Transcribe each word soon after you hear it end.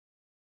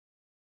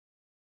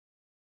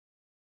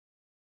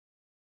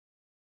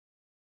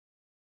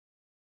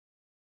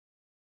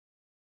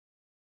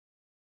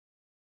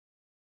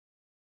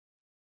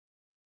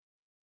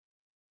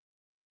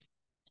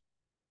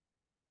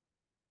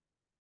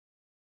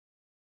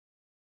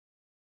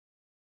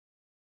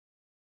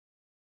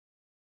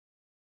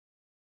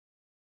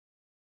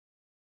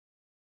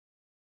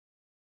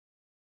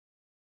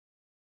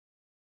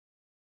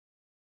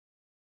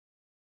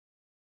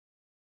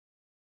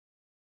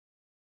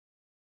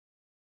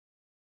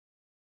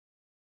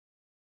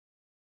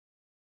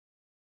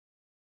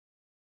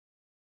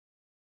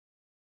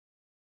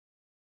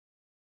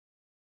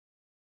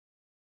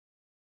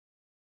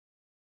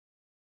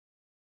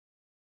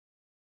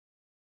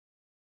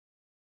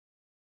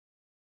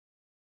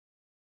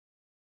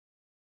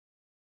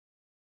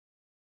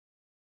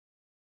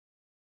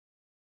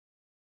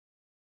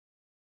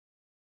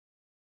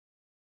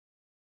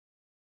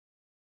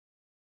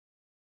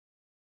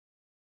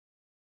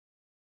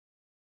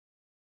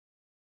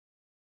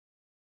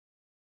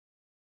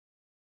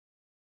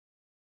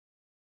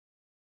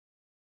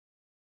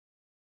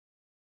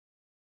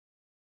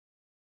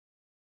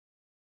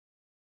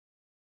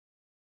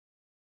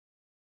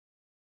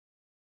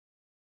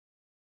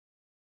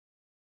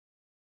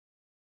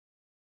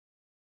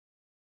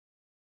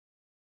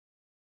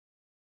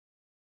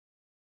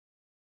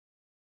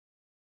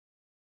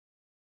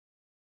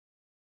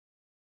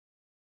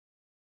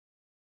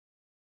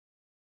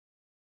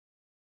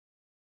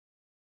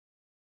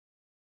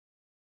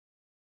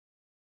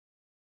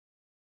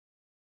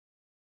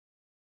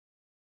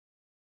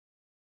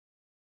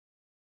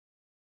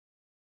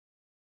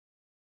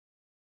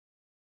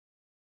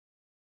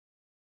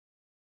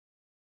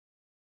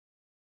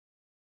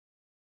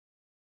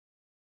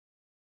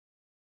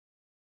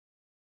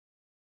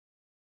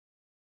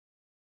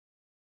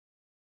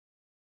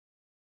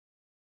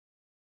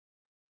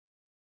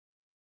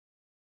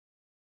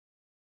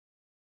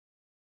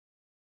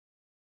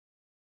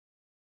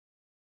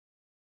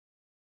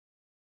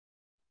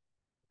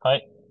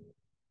Hi.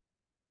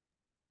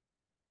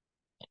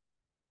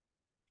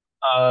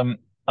 Um,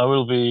 I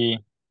will be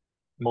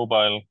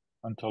mobile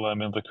until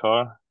I'm in the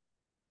car,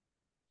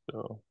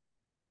 so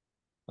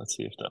let's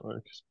see if that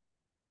works.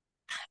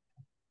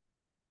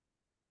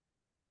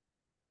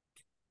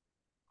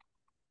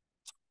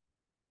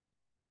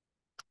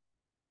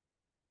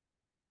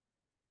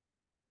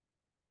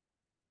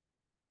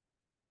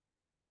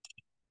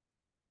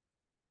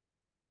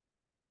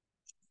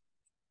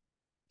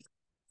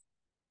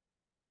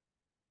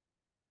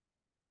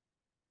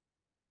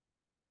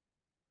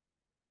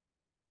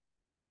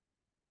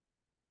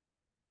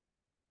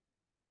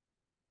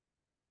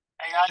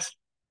 Hey guys.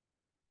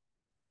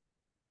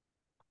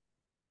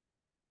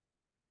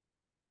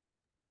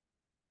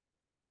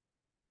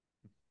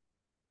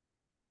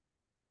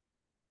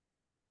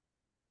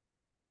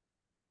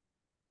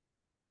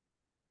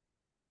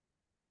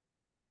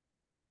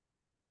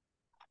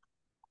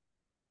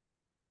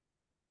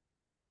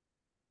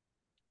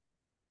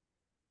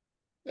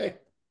 Hey,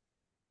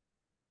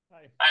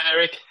 Hi. Hi,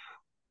 Eric.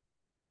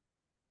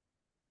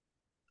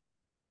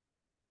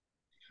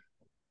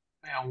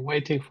 We are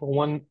waiting for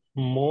one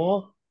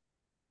more.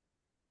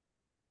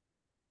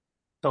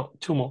 No,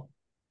 two more.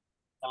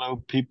 Hello,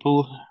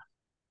 people.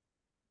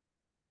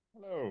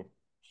 hello.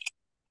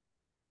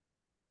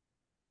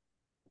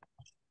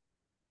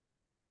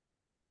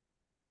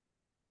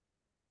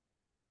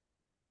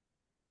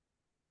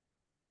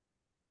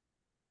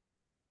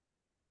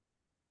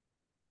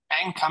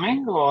 Bang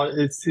coming, or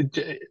is it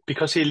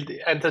because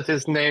he entered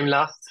his name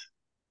last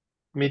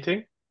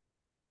meeting?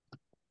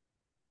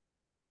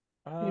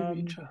 You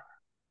reach. Um,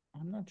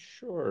 I'm not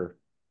sure.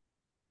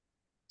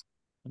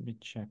 Let me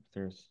check.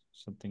 There's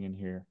something in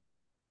here.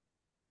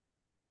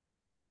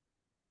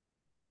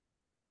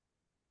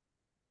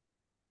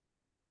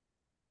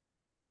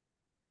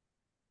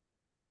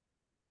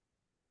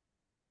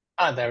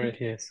 Ah, there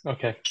it is.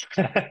 Okay.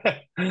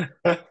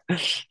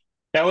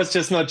 I was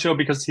just not sure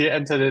because he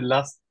entered it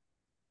last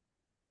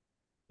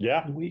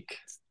Yeah, week.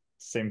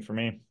 same for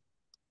me.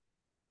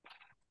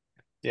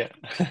 Yeah.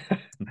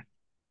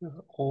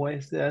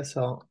 Always there.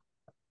 So,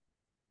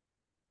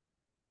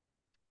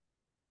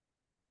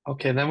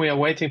 okay, then we are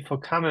waiting for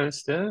Kamel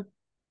still.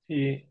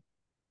 He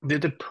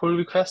did a pull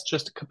request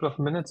just a couple of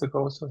minutes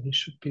ago, so he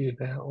should be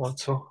there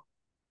also.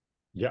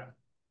 Yeah.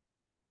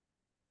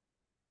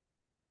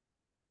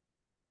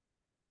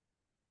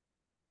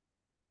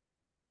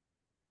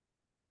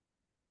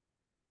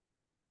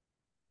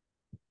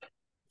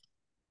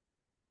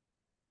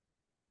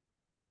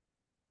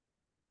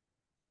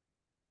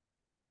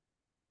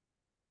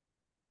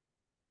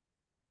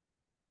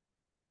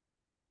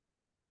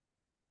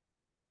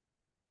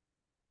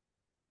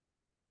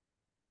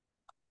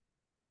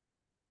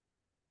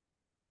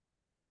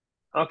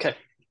 Okay,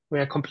 we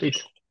are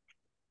complete.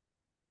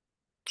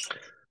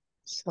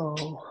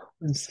 So,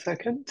 1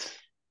 second.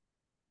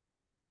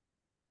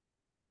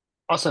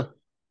 Awesome.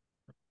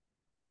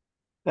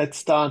 Let's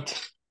start.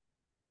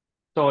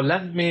 So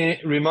let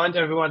me remind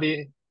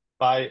everybody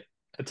by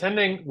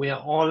attending, we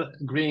are all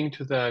agreeing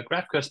to the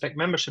GraphQL Spec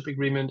membership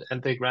agreement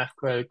and the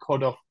GraphQL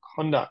Code of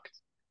Conduct.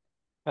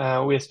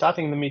 We are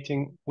starting the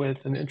meeting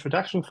with an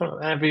introduction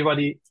from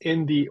everybody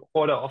in the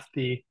order of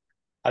the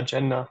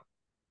agenda.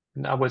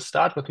 And I will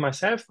start with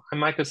myself. I'm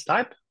Michael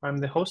Stipe. I'm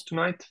the host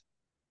tonight.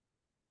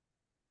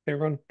 Hey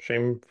everyone,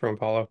 Shane from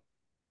Apollo.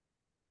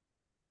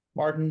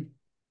 Martin,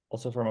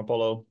 also from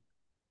Apollo.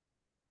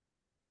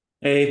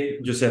 Hey,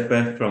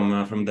 Giuseppe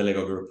from the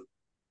Lego Group.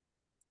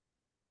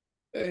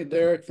 Hey,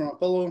 Derek from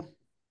Apollo.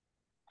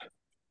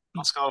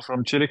 Pascal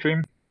from Chili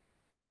Cream.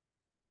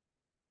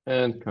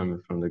 And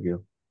coming from the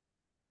Guild.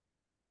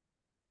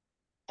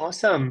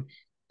 Awesome.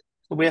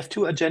 So we have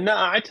two agenda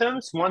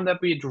items, one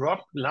that we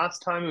dropped last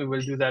time. We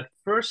will do that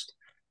first.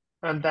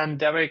 And then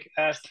Derek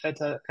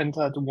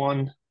entered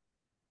one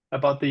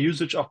about the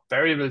usage of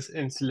variables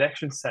in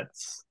selection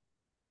sets.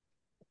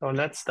 So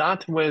let's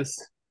start with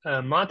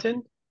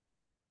Martin,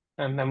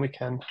 and then we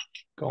can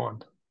go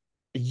on.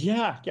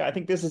 Yeah. I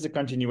think this is a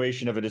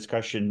continuation of a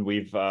discussion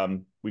we've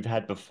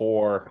had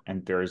before,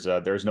 and there's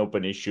an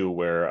open issue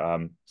where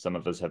some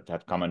of us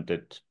have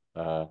commented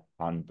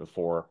on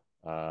before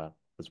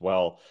as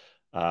well.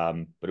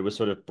 But it was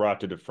sort of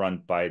brought to the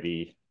front by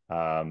the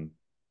um,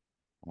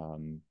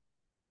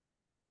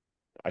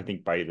 I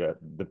think by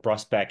the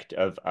prospect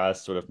of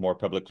us sort of more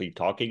publicly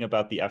talking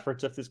about the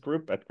efforts of this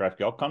group at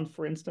GraphQLConf,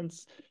 for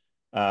instance.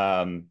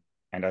 Um,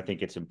 and I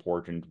think it's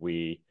important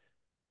we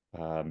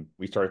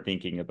start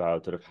thinking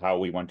about sort of how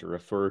we want to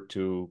refer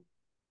to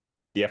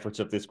the efforts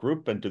of this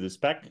group and to the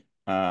spec.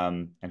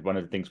 And one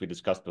of the things we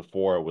discussed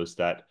before was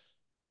that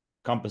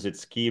composite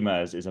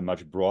schemas is a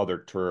much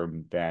broader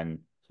term than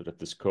sort of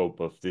the scope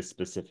of this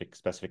specific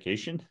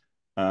specification,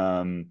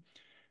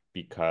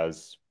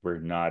 because we're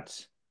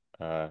not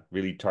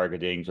really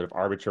targeting sort of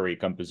arbitrary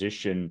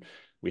composition.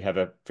 We have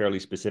a fairly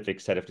specific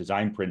set of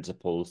design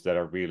principles that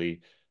are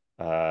really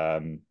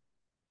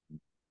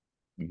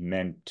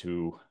meant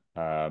to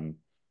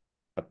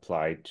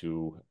apply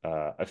to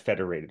a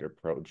federated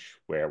approach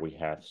where we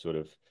have sort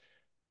of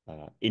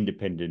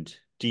independent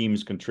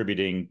teams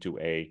contributing to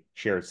a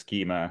shared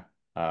schema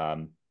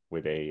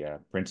with a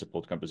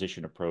principled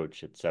composition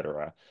approach,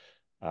 etc.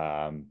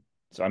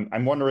 So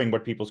I'm wondering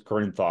what people's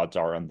current thoughts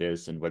are on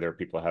this and whether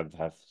people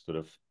have sort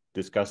of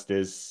discussed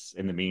this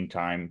in the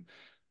meantime.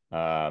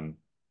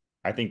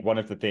 I think one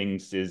of the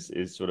things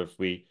is sort of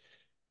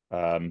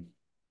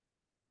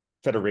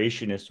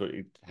federation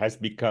it has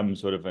become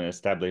sort of an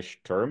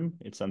established term.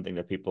 It's something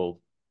that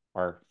people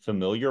are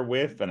familiar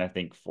with, and I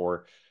think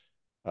for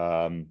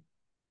the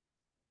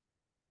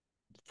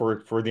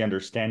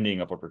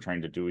understanding of what we're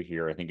trying to do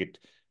here, I think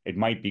it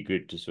might be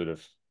good to sort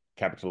of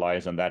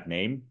capitalize on that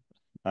name.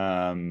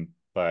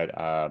 But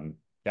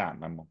yeah,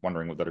 I'm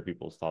wondering what other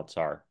people's thoughts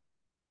are.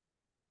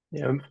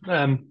 Yeah,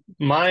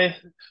 my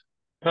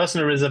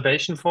personal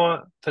reservation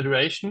for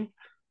federation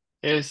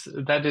is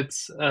that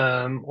it's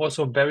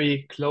also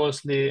very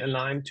closely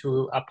aligned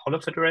to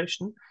Apollo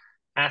Federation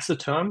as a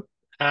term,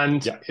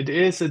 and Yeah. it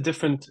is a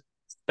different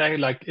thing.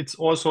 Like it's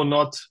also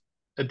not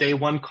a day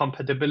one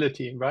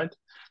compatibility, right?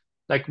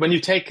 Like when you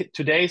take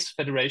today's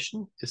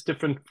federation, it's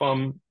different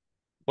from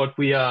what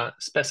we are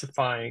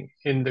specifying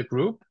in the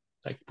group.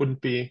 Like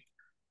wouldn't be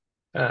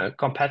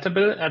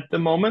compatible at the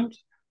moment.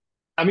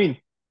 I mean,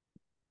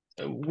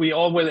 we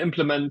all will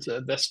implement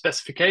the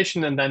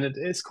specification and then it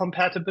is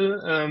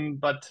compatible.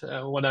 But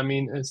what I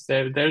mean is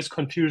there's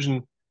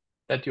confusion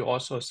that you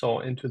also saw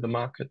into the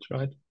market,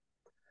 right?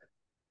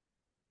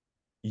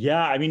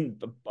 Yeah, I mean,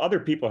 other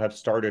people have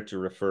started to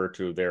refer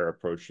to their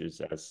approaches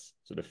as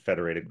sort of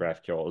federated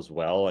GraphQL as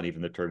well, and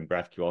even the term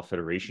GraphQL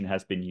Federation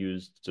has been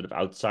used sort of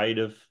outside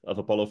of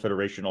Apollo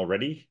Federation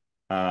already.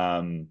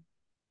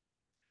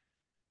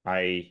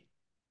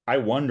 I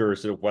wonder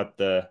sort of what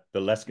the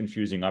less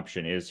confusing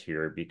option is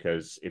here,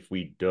 because if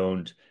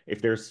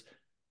there's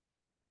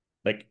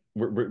like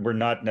we're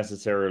not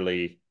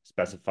necessarily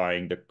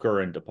specifying the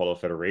current Apollo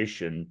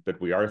Federation,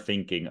 but we are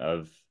thinking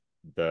of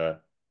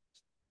the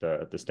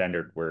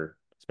standard we're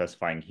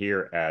specifying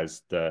here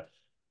as the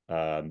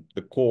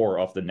core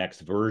of the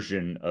next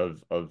version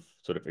of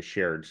sort of a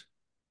shared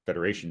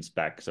federation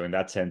spec. So in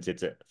that sense,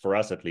 for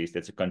us at least,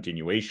 it's a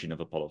continuation of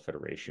Apollo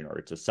Federation, or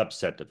it's a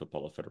subset of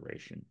Apollo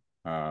Federation.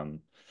 I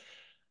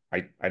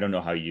don't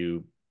know how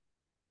you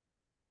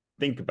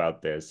think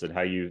about this and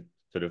how you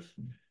sort of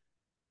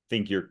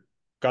think your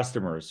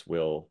customers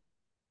will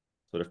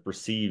sort of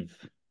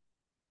perceive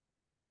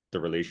the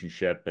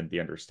relationship and the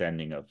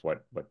understanding of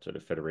what sort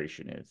of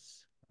federation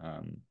is.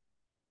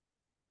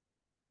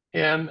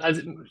 Yeah,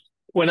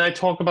 when I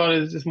talk about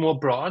it, it's more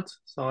broad.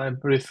 So I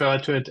refer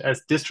to it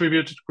as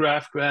distributed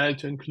GraphQL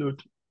to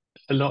include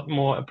a lot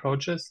more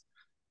approaches.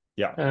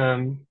 Yeah.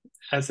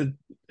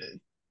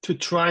 To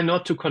try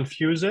not to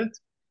confuse it.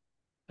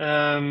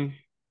 Yeah,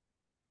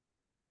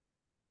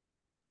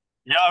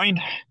 I mean,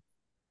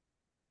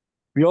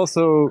 we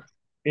also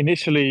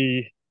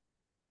initially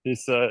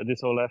this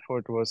whole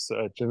effort was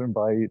driven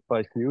by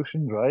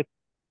Fusion, right?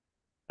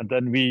 And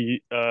then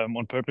we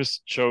on purpose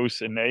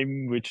chose a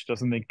name which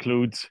doesn't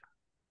include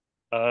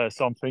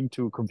something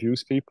to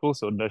confuse people,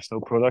 so there's no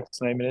product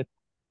name in it.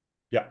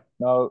 Yeah.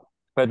 Now,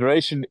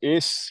 Federation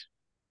is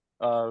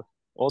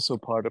also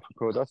part of a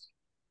product,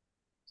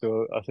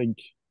 so I think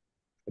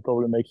it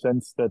probably makes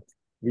sense that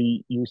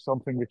we use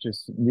something which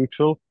is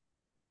neutral,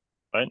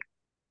 right?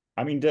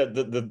 I mean,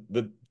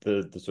 the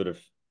sort of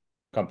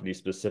company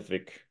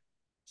specific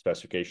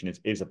specification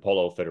is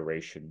Apollo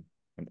Federation,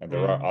 and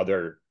there are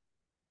other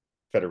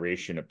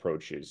federation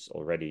approaches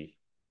already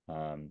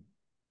in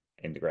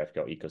the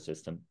GraphQL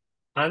ecosystem.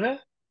 Are there?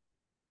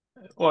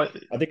 Or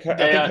I think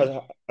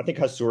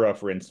Hasura,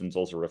 for instance,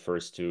 also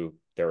refers to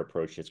their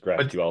approach as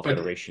GraphQL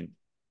Federation.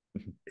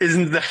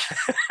 Isn't that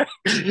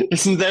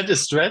isn't that a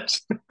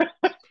stretch?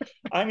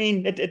 I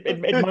mean, it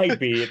might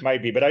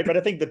be, but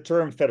I think the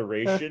term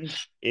federation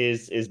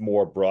is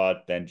more broad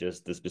than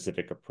just the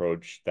specific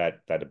approach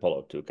that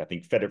Apollo took. I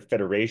think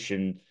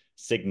federation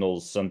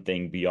signals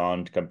something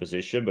beyond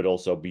composition, but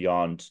also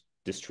beyond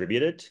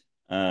distributed,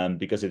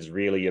 because it's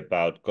really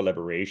about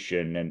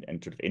collaboration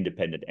and sort of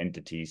independent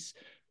entities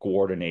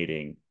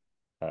coordinating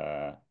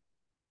on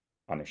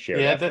a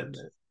shared effort.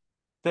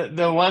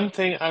 The one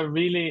thing I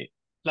really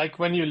like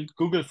when you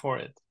Google for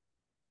it,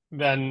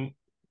 then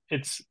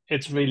it's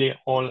really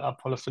all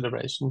Apollo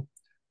Federation.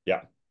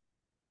 Yeah.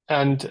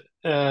 And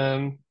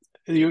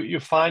you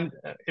find,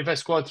 if I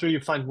scroll through, you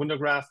find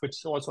Wundergraph, which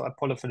is also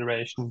Apollo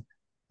Federation,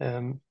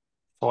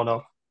 sort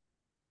of.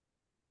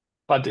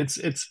 But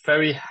it's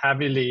very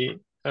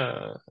heavily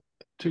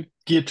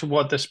geared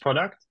toward this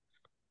product.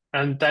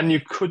 And then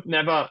you could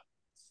never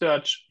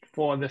search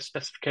for the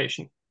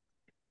specification.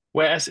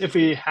 Whereas if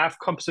we have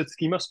Composite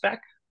Schema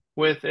spec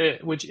with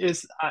which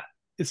is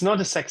it's not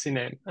a sexy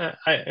name.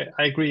 I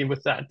agree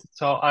with that.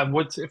 So I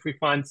would, if we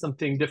find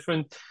something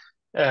different,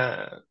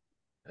 take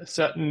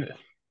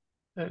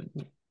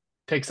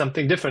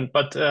something different.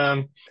 But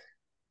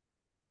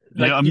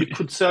you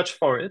could search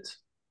for it,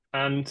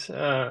 and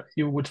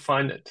you would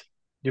find it.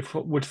 You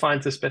would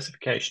find the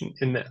specification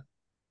in there.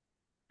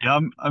 Yeah,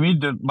 I mean,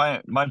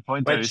 my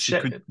point there is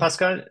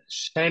Pascal,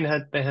 Shane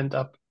had the hand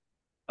up.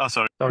 Oh,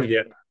 sorry.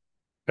 Yeah,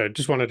 I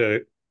just wanted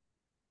to,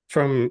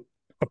 from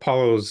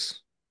Apollo's,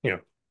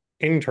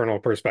 internal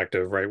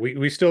perspective, right?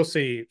 We still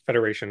see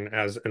Federation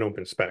as an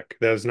open spec.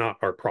 That is not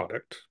our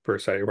product per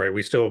se, right?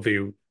 We still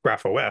view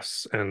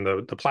GraphOS and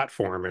the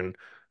platform and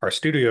our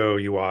Studio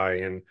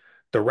UI and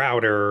the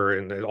router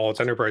and all its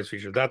enterprise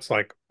features. That's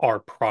like our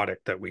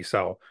product that we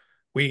sell.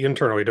 We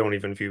internally don't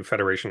even view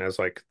Federation as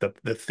like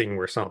the thing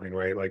we're selling,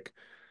 right? Like,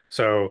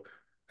 so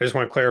I just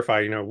want to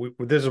clarify,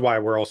 this is why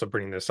we're also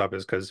bringing this up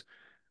is because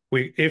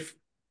if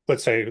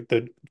let's say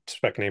the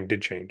spec name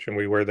did change and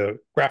we were the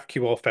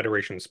GraphQL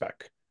Federation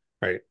spec,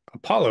 right?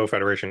 Apollo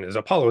Federation is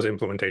Apollo's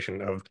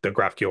implementation of the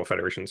GraphQL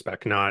Federation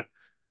spec, not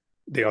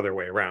the other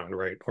way around,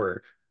 right?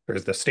 Or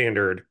there's the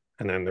standard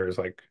and then there's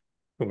like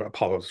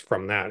Apollo's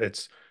from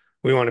that.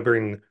 We want to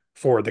bring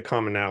forward the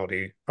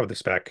commonality of the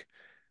spec.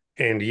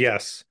 And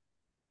yes,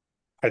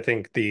 I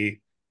think the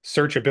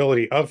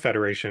searchability of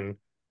Federation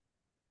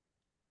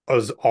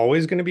is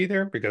always going to be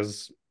there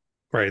because,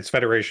 right, it's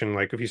Federation.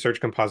 Like if you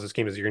search composite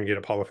schemas, you're going to get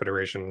Apollo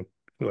Federation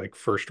like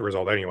first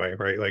result anyway,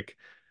 right? Like,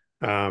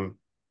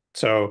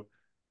 so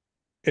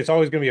it's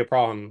always going to be a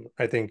problem.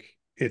 I think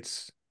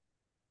it's,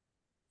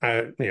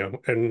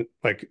 and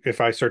like if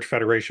I search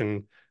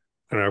Federation,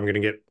 I don't know, I'm going to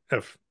get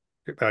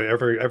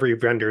every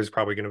vendor is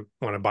probably going to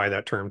want to buy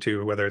that term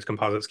too, whether it's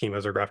composite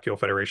schemas or GraphQL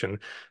Federation.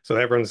 So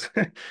everyone's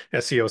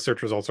SEO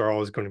search results are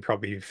always going to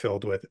probably be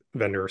filled with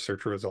vendor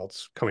search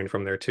results coming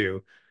from there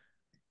too.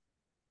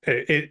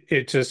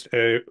 It just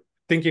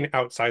thinking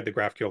outside the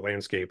GraphQL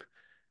landscape,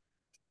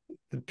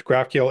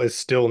 GraphQL is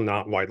still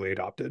not widely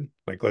adopted.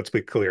 Like, let's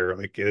be clear,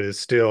 like it is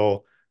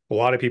still a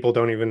lot of people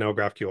don't even know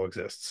GraphQL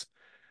exists.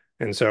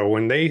 And so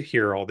when they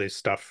hear all this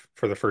stuff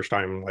for the first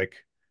time, like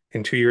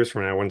in 2 years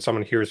from now, when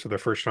someone hears for the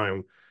first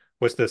time,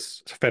 what's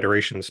this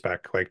Federation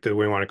spec? Like, do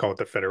we want to call it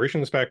the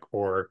Federation spec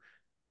and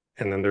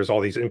then there's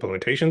all these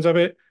implementations of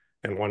it.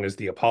 And one is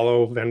the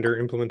Apollo vendor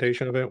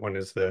implementation of it. One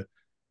is the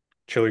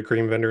Chili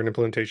Cream vendor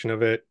implementation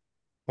of it.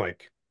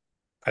 Like,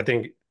 I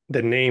think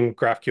the name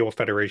GraphQL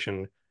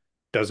Federation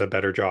does a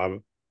better job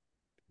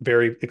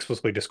very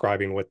explicitly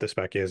describing what the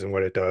spec is and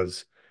what it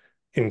does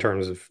in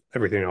terms of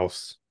everything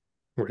else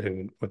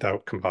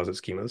without composite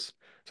schemas.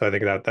 So I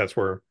think that's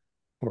where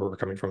we're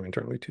coming from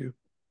internally too.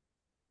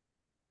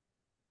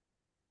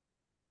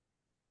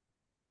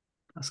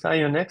 Pascal,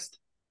 you're next.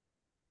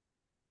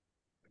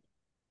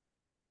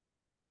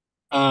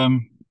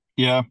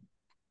 Yeah,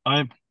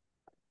 I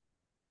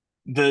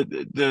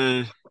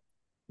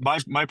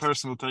my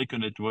personal take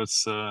on it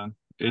was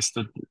is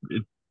that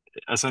it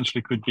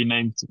essentially could be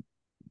named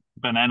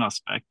banana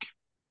spec,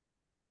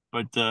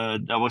 but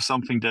that was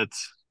something that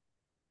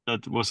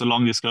was a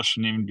long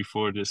discussion even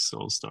before this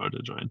all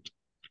started, right?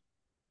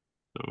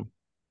 So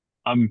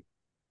I'm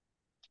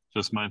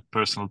just my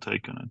personal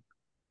take on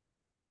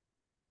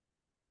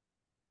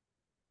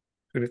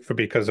it.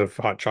 Because of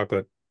hot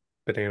chocolate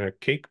banana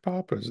cake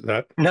pop, is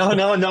that?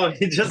 No.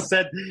 He just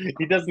said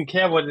he doesn't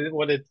care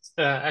what it's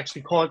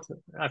actually called.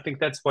 I think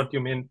that's what you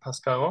mean,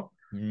 Pascal.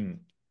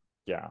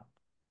 Yeah.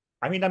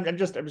 I mean, I'm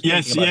just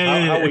Yes, thinking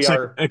about how we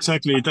are.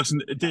 exactly. It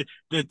doesn't.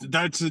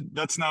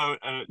 That's now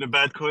a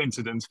bad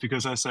coincidence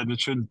because I said it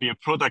shouldn't be a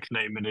product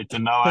name in it,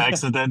 and now I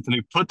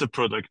accidentally put the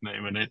product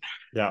name in it.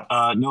 Yeah.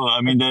 No,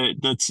 I mean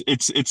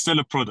it's still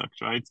a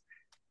product, right?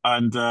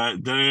 And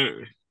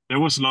there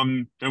was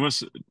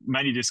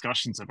many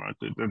discussions about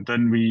it, and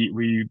then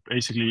we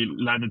basically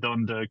landed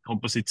on the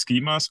composite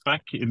schema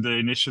spec in the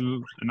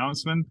initial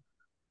announcement.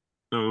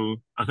 So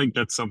I think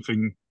that's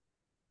something.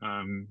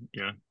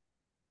 Yeah.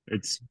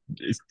 It's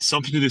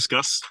something to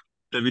discuss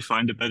that we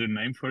find a better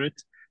name for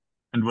it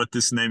and what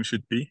this name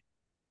should be.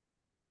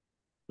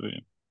 So, yeah.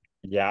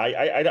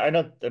 Yeah,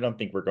 I don't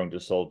think we're going to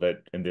solve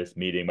it in this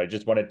meeting, but I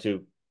just wanted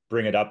to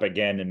bring it up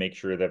again and make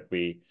sure that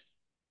we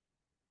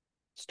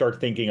start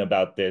thinking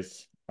about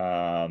this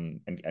and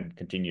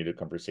continue the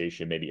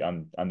conversation maybe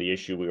on the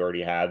issue we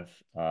already have.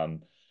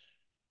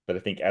 But I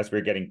think as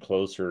we're getting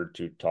closer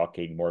to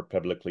talking more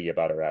publicly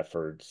about our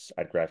efforts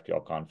at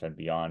GraphQL Conf and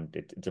beyond,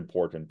 it's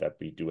important that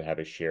we do have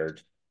a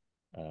shared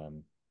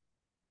name,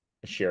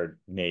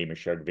 a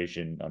shared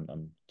vision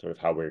on sort of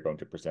how we're going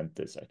to present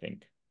this, I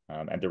think.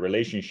 And the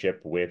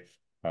relationship with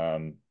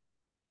Apollo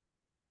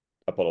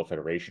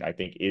Federation, I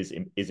think, is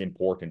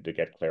important to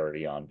get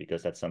clarity on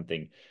because that's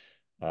something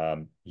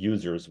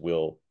users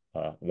will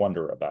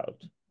wonder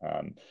about.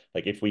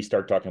 Like if we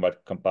start talking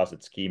about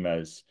composite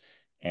schemas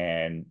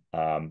and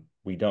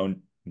we don't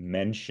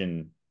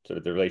mention sort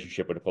of the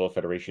relationship with Apollo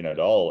Federation at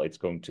all, it's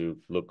going to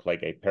look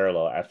like a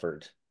parallel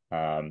effort.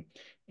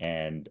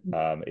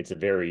 It's a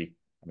very,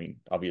 I mean,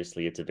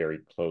 obviously it's a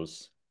very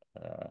close,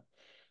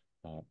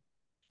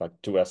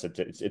 but to us,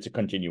 it's a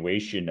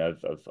continuation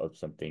of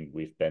something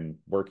we've been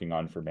working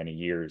on for many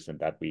years and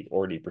that we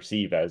already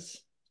perceive as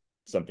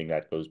something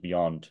that goes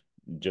beyond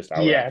just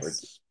our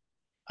efforts.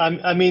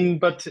 I mean,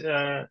 but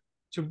to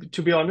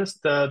be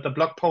honest, the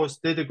blog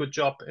post did a good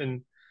job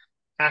in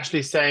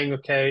actually saying,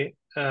 okay,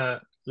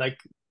 like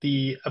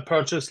the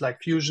approaches like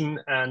Fusion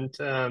and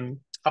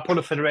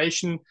Apollo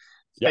Federation,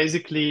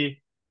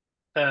 basically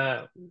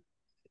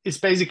is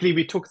basically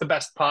we took the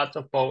best parts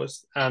of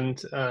both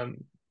and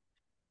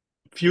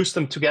fused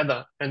them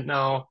together, and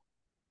now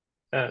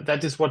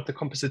that is what the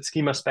composite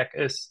schema spec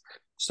is.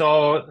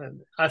 So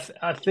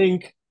I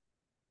think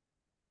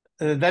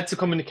that's a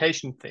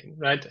communication thing,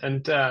 right?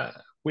 And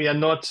we are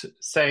not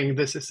saying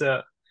this is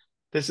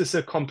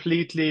a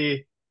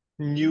completely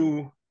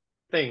new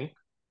thing.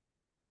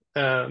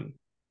 And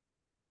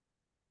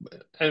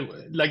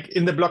like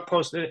in the blog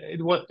post,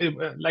 it was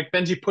like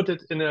Benji put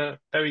it in a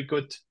very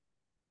good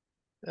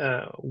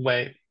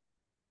way,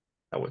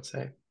 I would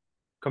say,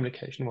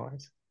 communication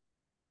wise.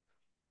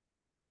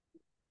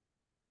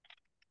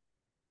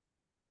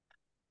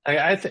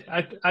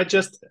 I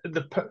just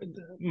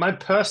my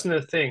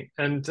personal thing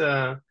and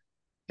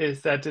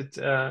is that it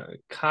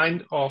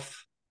kind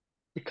of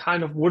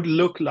would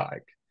look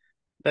like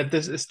that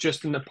this is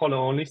just an Apollo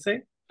only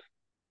thing,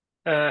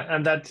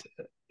 and that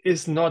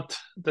is not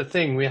the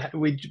thing.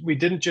 We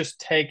didn't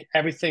just take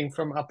everything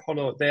from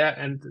Apollo there,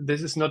 and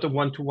this is not a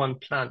one-to-one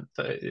plan.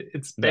 So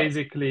it's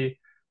basically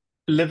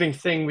a living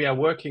thing we are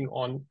working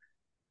on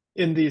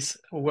in these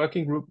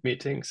working group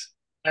meetings,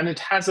 and it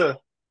has a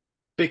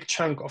big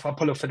chunk of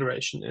Apollo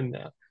Federation in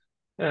there,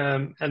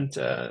 and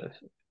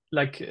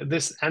like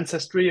this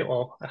ancestry,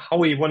 or how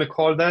we want to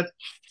call that,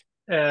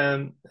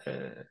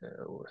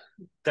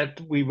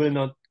 that we will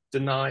not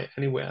deny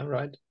anywhere,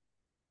 right?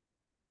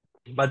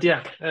 But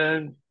yeah,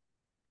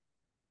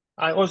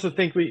 I also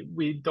think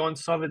we don't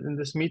solve it in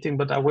this meeting,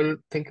 but I will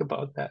think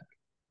about that.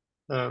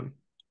 I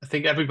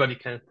think everybody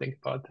can think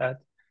about that.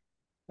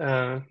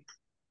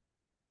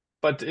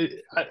 But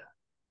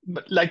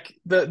like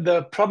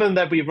the problem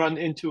that we run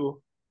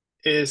into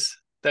is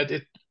that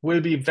it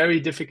will be very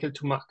difficult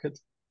to market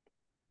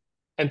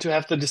and to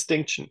have the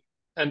distinction.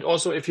 And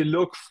also, if you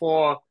look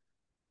for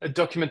a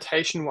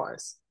documentation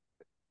wise,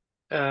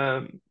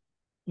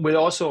 will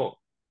also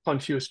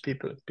confuse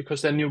people,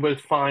 because then you will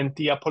find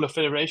the Apollo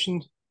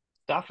Federation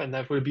stuff and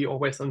that will be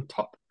always on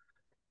top.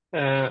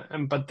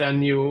 But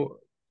then you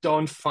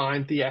don't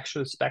find the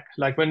actual spec.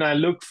 Like when I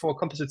look for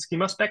composite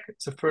schema spec,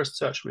 it's the first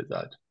search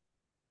result.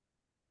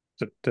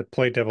 To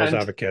play devil's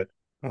advocate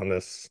on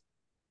this,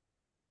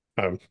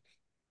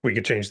 we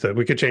could change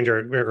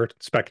our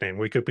spec name.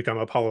 We could become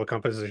Apollo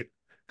composite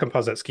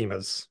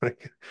schemas,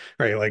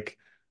 right? Like,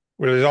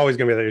 there's always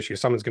going to be that issue.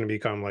 Someone's going to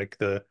become like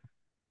the,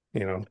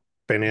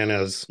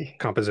 bananas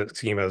composite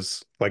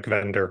schemas like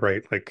vendor,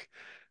 right? Like,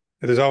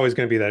 there's always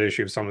going to be that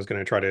issue if someone's going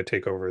to try to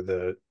take over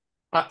the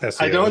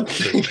SEO. I don't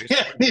think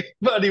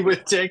anybody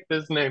would take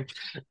this name,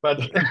 but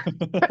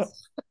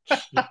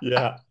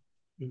yeah.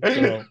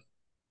 So,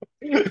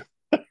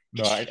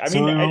 no,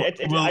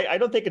 I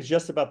don't think it's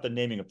just about the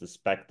naming of the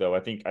spec, though. I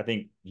think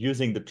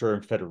using the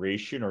term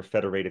federation or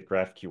federated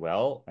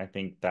GraphQL, I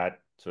think that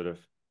sort of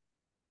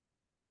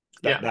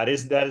that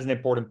is an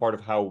important part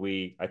of how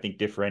we, I think,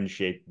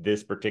 differentiate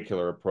this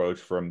particular approach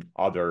from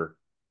other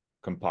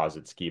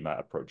composite schema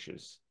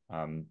approaches.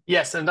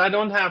 Yes, and I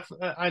don't have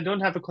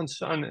a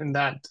concern in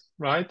that,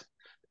 right?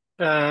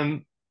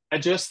 I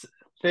just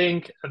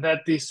think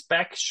that the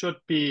spec should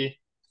be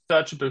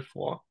searchable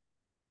for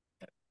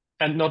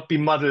and not be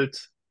muddled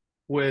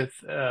with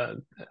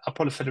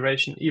Apollo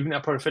Federation, even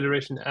Apollo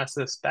Federation as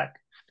a spec.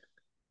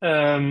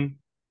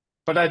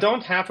 But I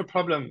don't have a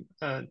problem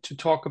to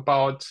talk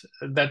about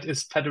that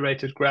is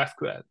federated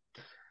GraphQL,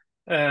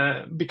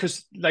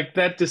 because like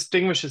that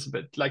distinguishes a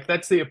bit. Like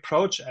that's the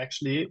approach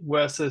actually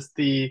versus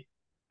the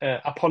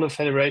Apollo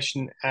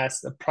Federation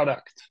as a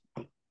product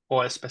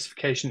or a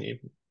specification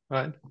even,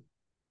 right?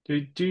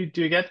 Do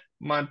you get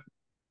my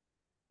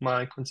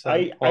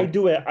concern? I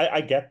do.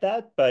 I get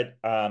that, but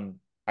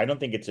I don't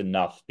think it's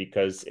enough,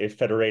 because if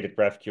federated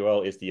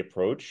GraphQL is the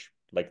approach,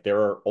 like there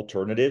are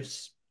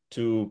alternatives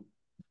to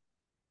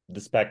the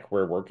spec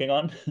we're working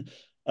on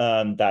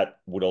that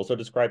would also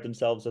describe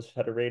themselves as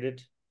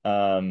federated.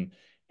 And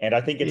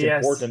I think it's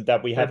important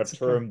that we have a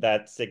term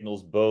that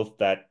signals both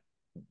that,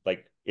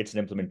 like, it's an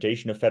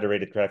implementation of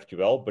federated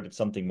GraphQL, but it's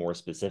something more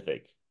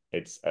specific.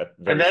 It's a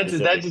very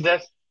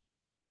specific.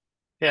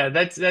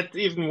 That's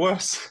even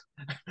worse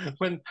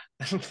when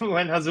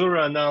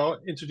Hasura now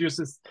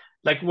introduces,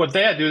 like, what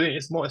they are doing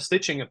is more a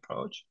stitching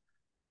approach.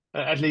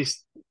 At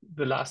least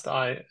the last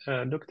I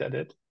looked at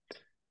it.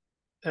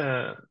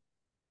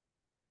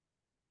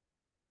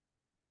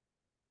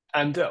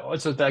 And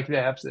also, like, they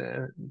have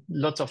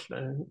lots of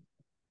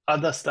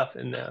other stuff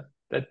in there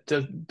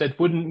that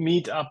wouldn't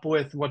meet up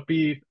with what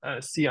we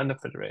see under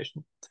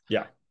Federation.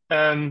 Yeah.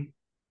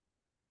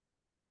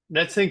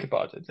 Let's think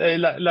about it.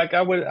 Like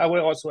I will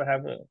also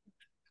have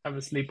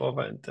a sleep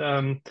over it.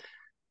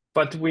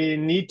 But we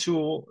need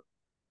to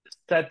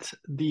set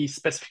the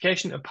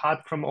specification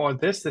apart from all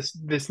this.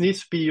 This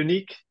needs to be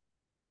unique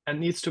and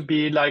needs to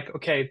be like,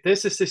 okay,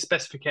 this is the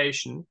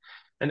specification,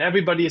 and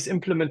everybody is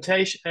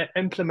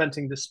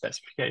implementing the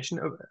specification,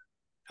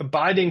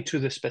 abiding to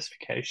the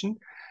specification,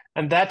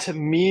 and that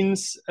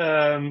means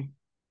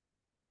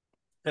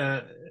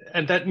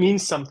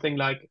something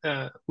like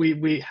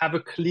we have a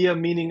clear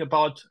meaning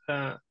about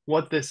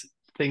what this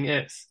thing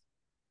is,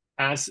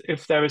 as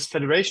if there is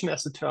federation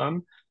as a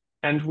term,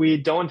 and we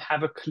don't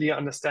have a clear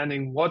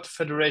understanding what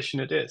federation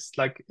it is.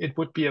 Like it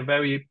would be a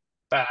very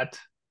bad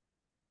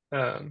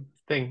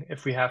thing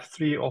if we have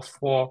 3 or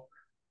 4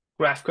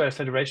 GraphQL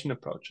federation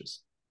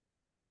approaches.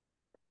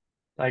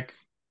 Like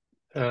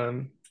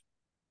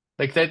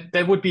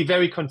that would be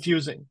very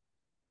confusing.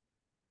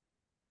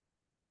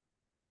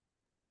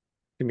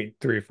 You mean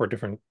 3 or 4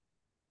 different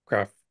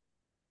graph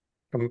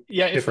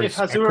If different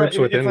Hasura groups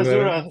within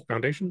Hasura, the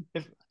foundation?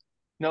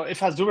 if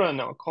Hasura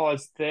now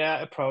calls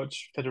their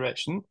approach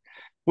federation,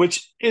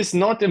 which is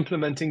not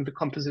implementing the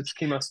composite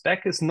schema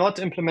spec, is not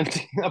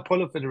implementing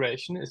Apollo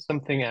federation, is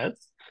something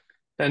else,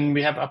 then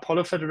we have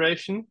Apollo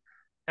federation.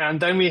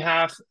 And then we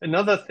have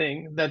another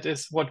thing that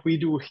is what we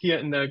do here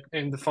in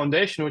the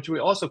foundation, which we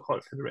also call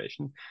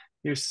federation.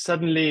 You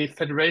suddenly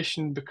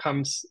federation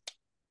becomes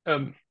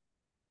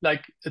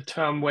like a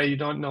term where you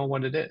don't know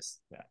what it is.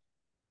 Yeah.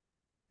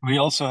 We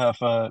also have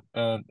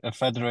a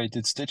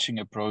federated stitching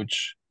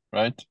approach,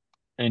 right?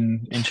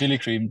 In Chili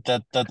Cream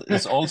that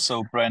is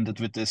also branded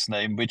with this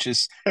name, which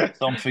is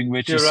something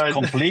which You're is right.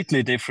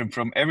 completely different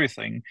from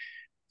everything.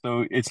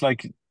 So it's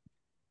like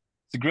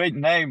it's a great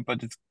name,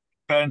 but it's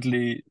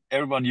apparently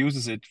everyone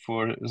uses it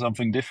for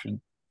something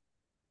different.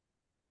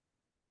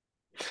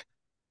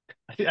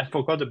 I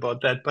forgot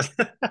about that, but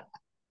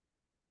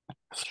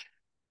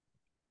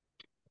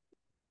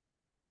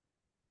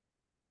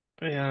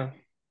yeah.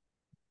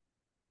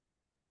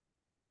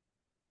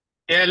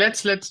 Yeah,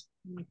 let's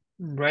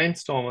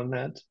brainstorm on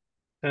that.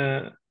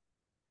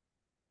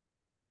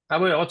 I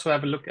will also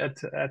have a look at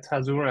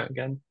Hasura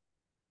again.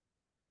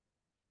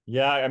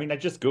 Yeah, I mean, I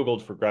just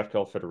Googled for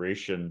GraphQL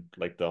Federation,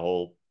 like the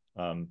whole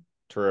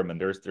term,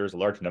 and there's a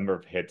large number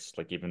of hits,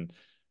 like even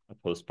a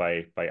post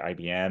by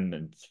IBM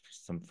and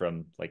some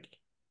from like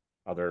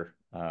other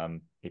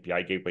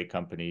API gateway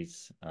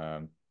companies.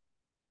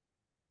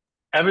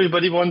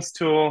 Everybody wants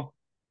to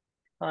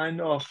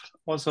kind of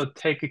also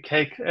take a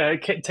cake,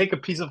 take a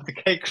piece of the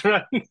cake,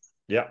 right?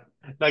 Yeah.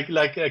 like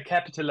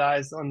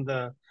capitalize on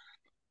the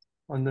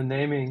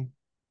naming.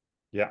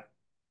 Yeah.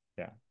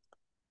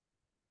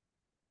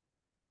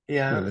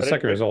 Yeah. And the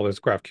second result is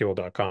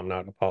GraphQL.com,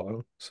 not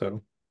Apollo.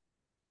 So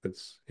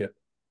it's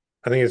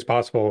I think it's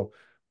possible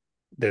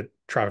that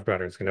traffic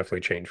patterns can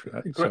definitely change for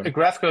that.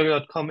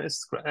 GraphQL.com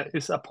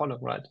is Apollo,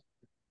 right?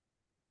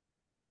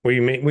 We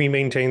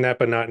maintain that,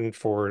 but not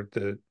for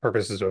the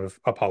purposes of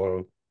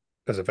Apollo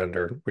as a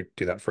vendor. We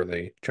do that for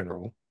the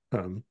general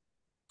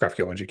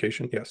GraphQL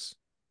education. Yes.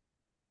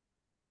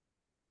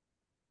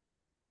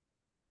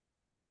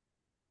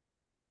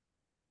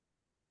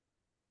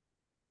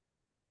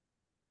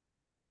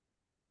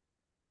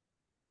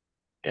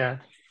 Yeah.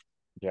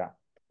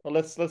 Well,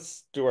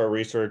 let's do our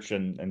research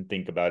and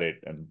think about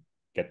it and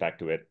get back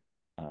to it.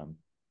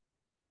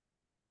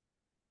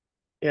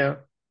 Yeah.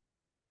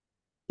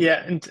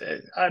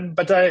 And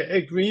but I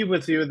agree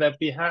with you that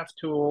we have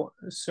to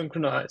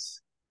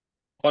synchronize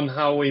on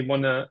how we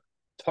want to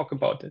talk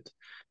about it,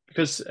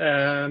 because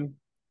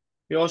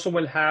we also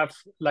will have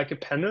like a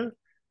panel.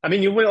 I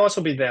mean, you will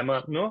also be there,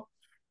 Mark, no?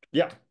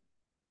 Yeah.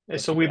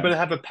 So we will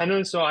have a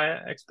panel, so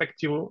I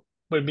expect you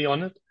will be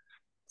on it.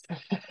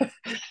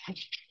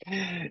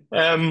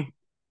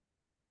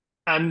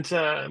 And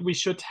we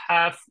should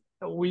have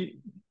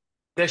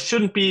there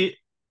shouldn't be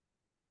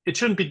it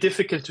shouldn't be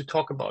difficult to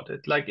talk about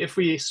it. Like if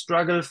we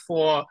struggle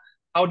for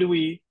how do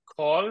we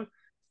call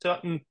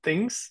certain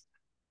things,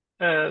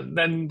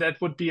 then that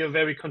would be a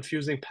very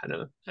confusing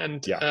panel.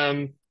 And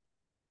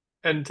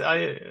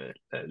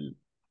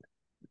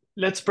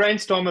let's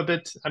brainstorm a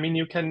bit. I mean,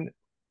 you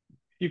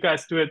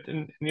guys do it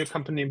in your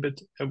company a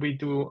bit. We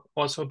do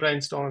also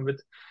brainstorm a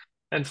bit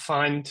and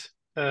find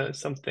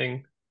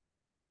something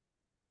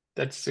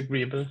that's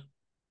agreeable,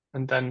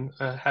 and then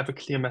have a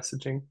clear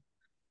messaging.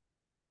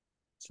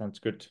 Sounds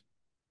good.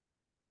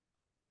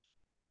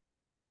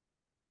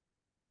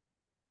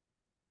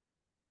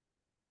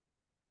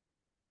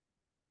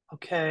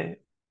 Okay.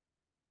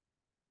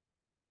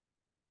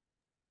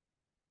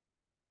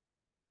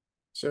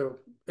 So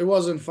it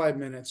wasn't 5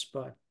 minutes,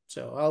 but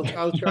so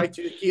I'll try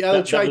to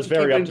that was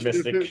very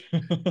optimistic.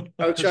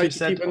 I'll try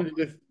to keep under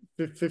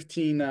the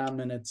 15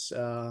 minutes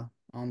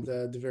on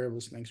the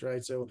variables things,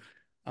 right? So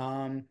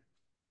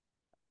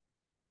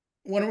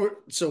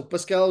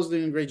Pascal is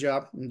doing a great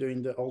job in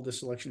doing all the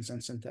selections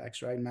and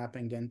syntax, right?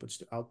 Mapping the inputs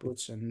to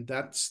outputs, and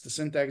that's the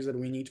syntax that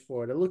we need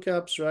for the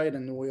lookups, right?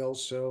 And we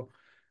also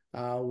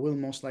will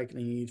most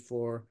likely need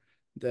for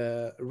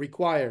the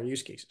require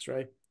use cases,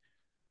 right?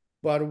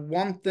 But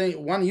one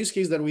use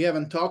case that we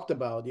haven't talked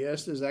about,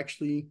 yes, is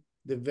actually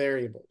the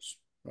variables,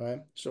 right?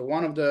 So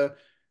one of the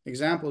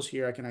examples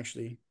here, I can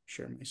actually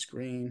share my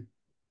screen,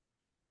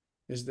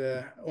 is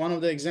one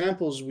of the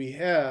examples we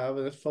have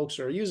that folks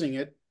are using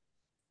it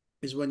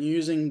is when you're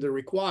using the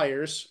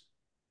requires,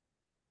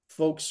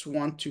 folks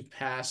want to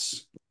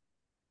pass,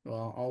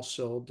 well,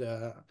 also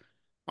the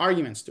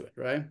arguments to it,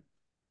 right?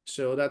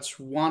 So that's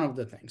one of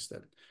the things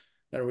that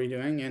we're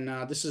doing. And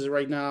this is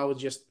right now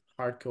just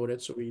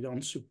hard-coded, so we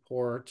don't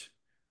support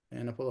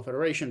in a polar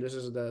federation. This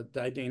is the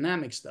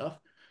dynamic stuff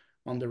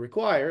on the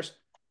requires.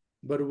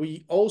 But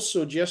we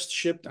also just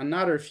shipped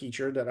another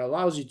feature that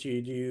allows you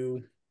to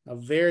do a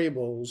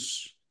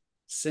variables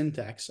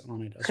syntax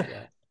on it as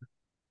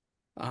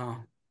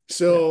well.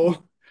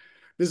 So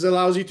this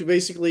allows you to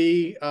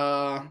basically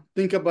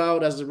think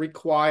about as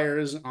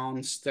requires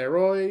on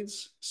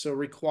steroids. So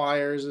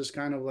requires is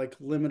kind of like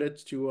limited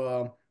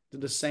to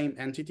the same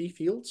entity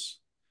fields,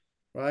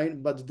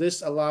 right? But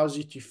this allows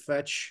you to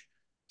fetch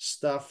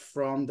stuff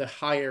from the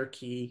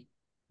hierarchy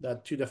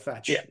to the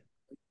fetch. Yeah.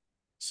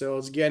 So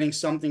it's getting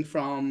something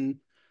from,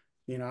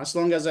 as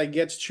long as I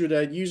get through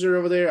the user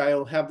over there,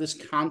 I'll have this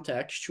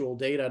contextual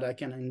data that I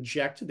can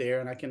inject there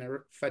and I can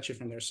fetch it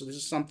from there. So this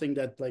is something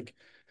that like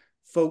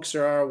folks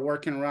are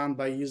working around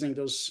by using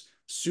those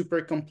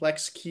super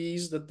complex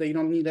keys that they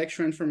don't need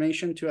extra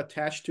information to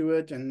attach to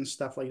it and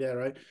stuff like that,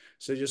 right?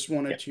 So just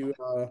wanted to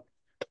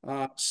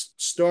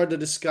start the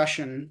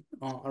discussion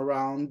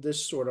around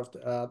this sort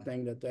of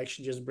thing that they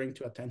actually just bring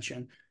to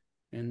attention,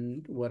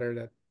 and whether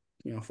that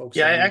folks.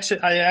 Yeah,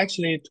 I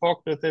actually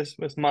talked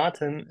with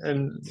Martin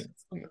and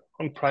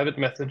on private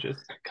messages.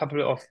 A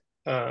couple of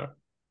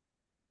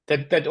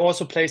that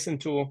also plays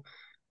into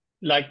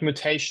like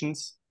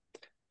mutations.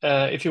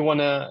 If you want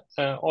to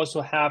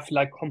also have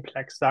like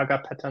complex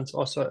Saga patterns,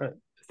 also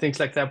things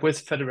like that with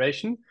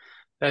federation,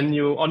 then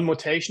you on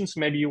mutations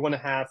maybe you want to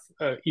have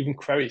even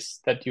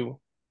queries that you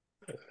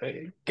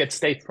get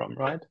state from,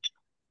 right?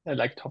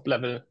 Like top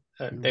level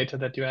data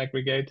that you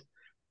aggregate.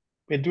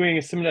 We're doing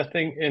a similar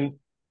thing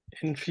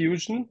in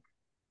Fusion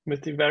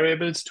with the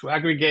variables to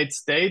aggregate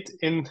state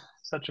in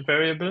such a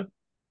variable.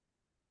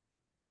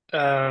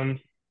 I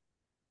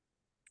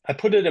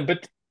put it a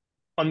bit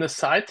on the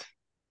side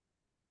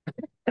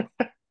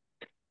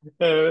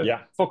for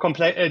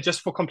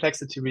just for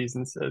complexity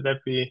reasons that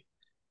we.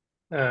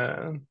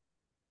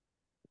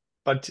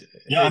 But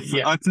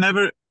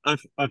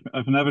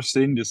I've never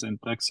seen this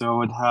syntax, so I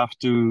would have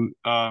to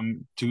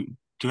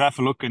have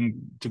a look and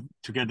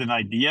to get an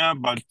idea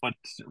about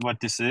what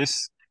this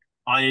is.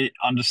 I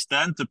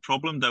understand the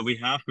problem that we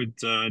have with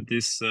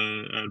these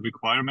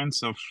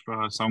requirements of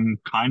some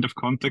kind of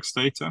context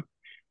data.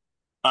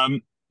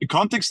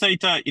 Context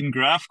data in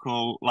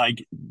GraphQL,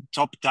 like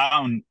top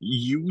down,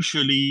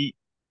 usually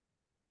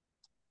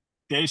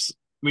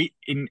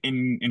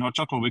in Hot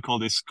Chocolate we call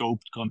this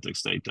scoped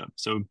context data.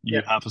 So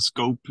you have a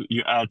scope,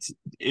 you add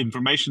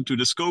information to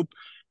the scope,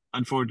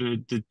 and for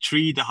the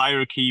tree, the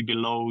hierarchy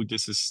below,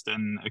 this is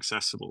then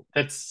accessible.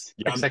 That's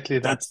exactly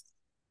that.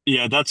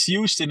 That's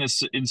used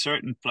in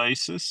certain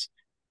places,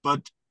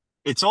 but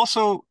it's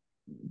also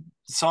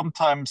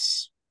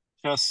sometimes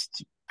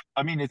just,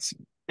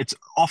 it's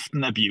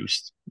often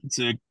abused. It's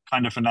a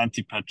kind of an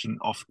anti-pattern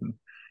often,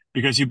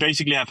 because you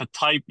basically have a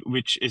type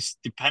which is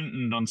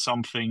dependent on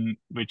something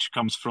which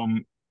comes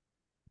from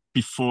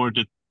before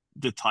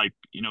the type,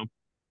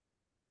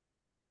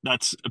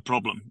 That's a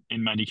problem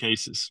in many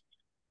cases,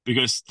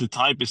 because the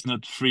type is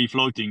not free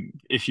floating.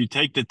 If you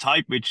take the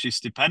type which is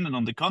dependent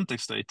on the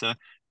context data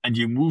and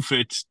you move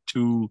it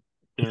to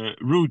the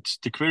root,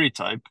 the query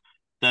type,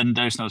 then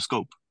there's no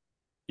scope.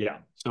 Yeah.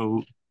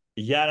 So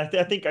yeah,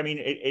 I think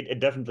it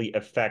definitely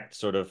affects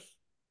sort of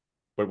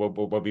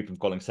what we've been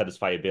calling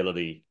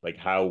satisfiability, like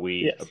how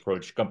we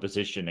approach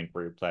composition and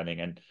query planning.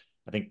 And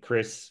I think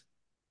Chris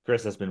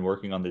has been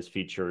working on this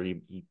feature.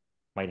 He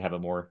might have a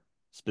more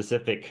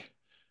specific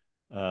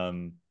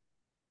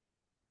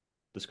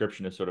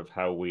description of sort of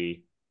how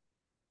we.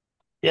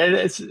 Yeah,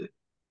 it's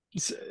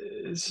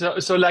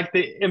so like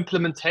the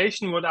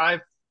implementation. What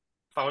I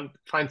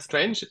find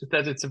strange is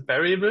that it's a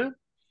variable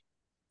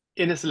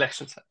in a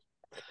selection set.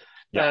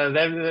 Yeah,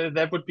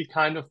 that would be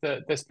kind of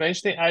the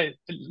strange thing.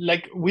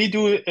 We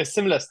do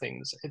similar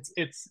things.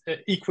 It's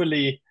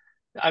equally.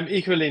 I'm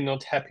equally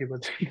not happy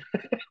with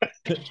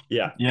it.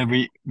 Yeah.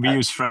 We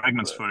use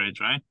fragments for it,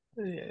 right?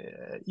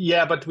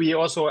 Yeah, but we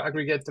also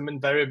aggregate them in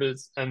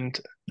variables and.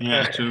 True.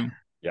 Yeah. True.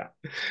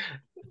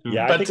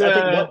 Yeah, I think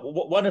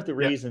one of the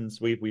reasons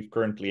we've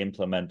currently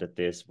implemented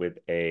this with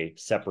a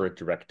separate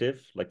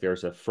directive, like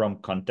there's a from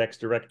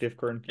context directive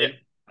currently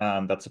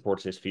that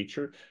supports this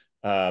feature.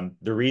 The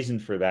reason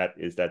for that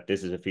is that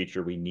this is a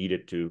feature we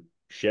needed to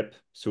ship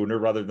sooner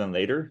rather than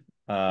later,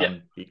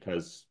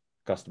 because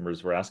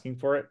customers were asking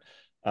for it.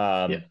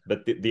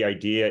 But the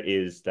idea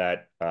is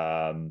that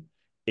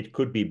it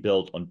could be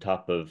built on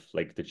top of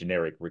like the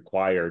generic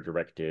require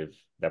directive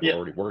that we're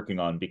already working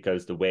on,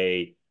 because the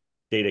way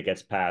data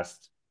gets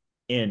passed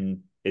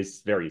in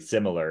is very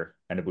similar,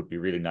 and it would be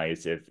really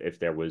nice if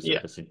there was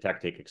a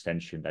syntactic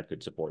extension that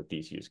could support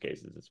these use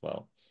cases as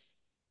well.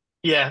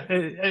 Yeah,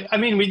 I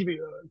mean,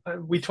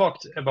 we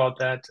talked about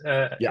that.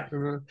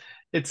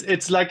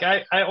 It's like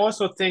I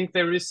also think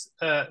there is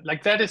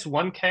like that is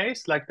one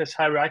case, like this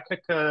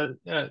hierarchical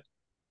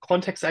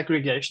context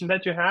aggregation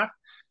that you have.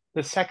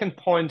 The second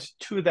point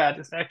to that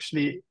is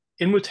actually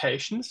in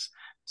mutations.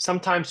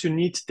 Sometimes you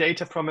need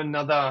data from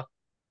another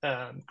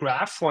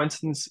graph. For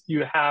instance,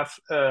 you have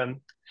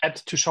add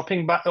to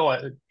shopping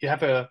or you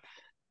have a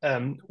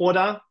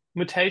order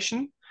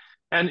mutation.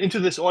 And into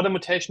this order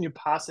mutation, you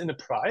pass in a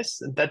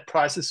price, and that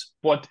price is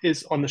what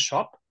is on the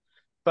shop.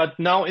 But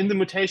now in the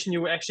mutation,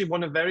 you actually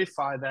want to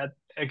verify that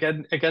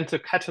against a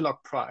catalog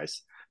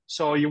price.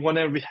 So you want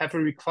to have a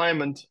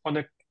requirement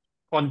on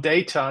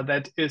data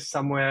that is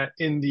somewhere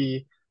in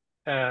the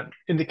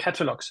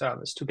catalog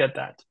service to get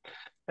that.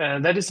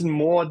 That is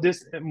more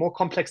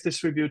complex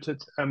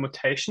distributed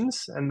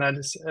mutations, and that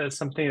is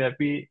something that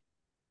we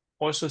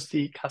also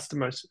see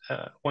customers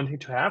wanting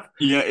to have.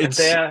 Yeah,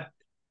 and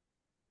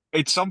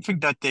it's something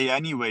that they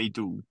anyway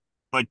do,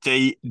 but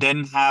they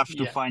then have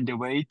to Yeah. find a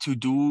way to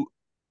do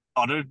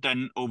other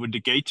than over the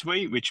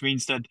gateway, which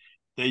means that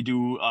they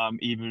do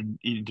even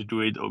either do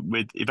it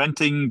with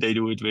eventing, they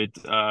do it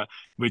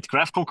with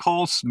graphical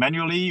calls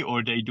manually,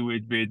 or they do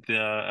it with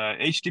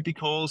HTTP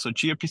calls or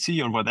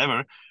gRPC or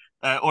whatever,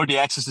 or they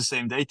access the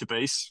same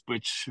database,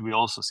 which we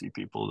also see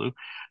people do.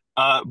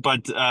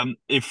 But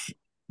if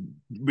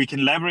we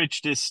can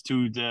leverage this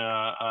to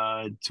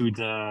the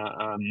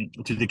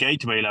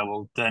gateway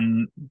level,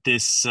 then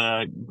this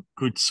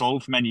could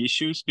solve many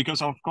issues,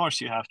 because of course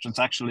you have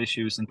transactional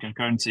issues and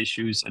concurrency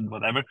issues and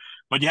whatever,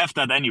 but you have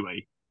that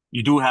anyway.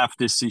 You do have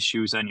these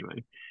issues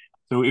anyway.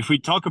 So if we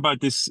talk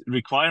about this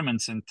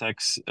requirement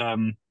syntax,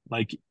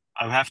 like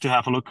I have to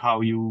have a look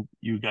how you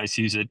guys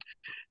use it.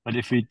 But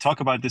if we talk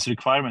about this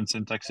requirement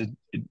syntax,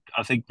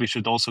 I think we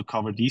should also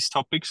cover these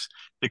topics.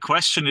 The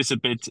question is a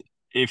bit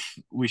if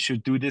we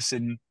should do this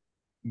in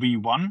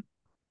V1,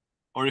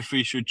 or if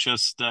we should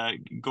just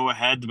go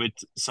ahead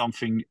with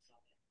something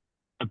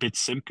a bit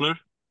simpler,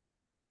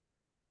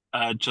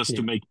 just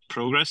to make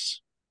progress.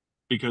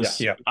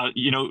 Because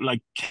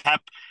like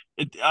cap.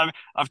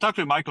 I've talked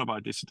with Michael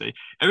about this today.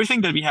 Everything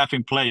that we have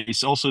in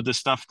place, also the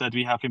stuff that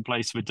we have in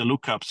place with the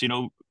lookups,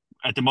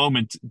 at the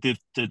moment, the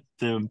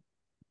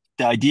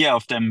idea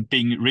of them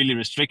being really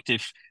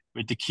restrictive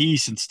with the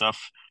keys and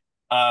stuff,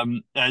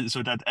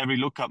 so that every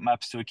lookup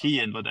maps to a key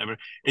and whatever,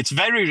 it's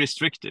very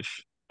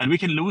restrictive. And we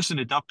can loosen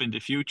it up in the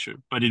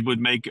future, but it would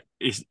make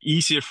it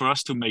easier for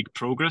us to make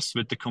progress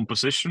with the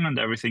composition and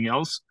everything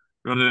else,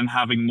 rather than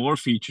having more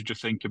feature to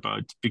think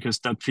about, because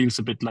that feels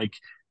a bit like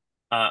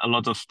a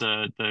lot of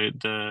the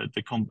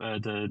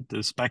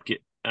spec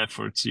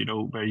efforts,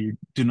 where you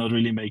do not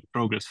really make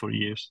progress for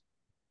years.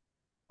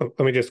 Let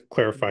me just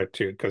clarify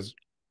too, because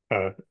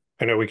I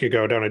know we could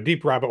go down a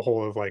deep rabbit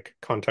hole of like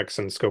context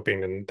and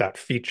scoping and that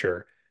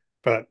feature,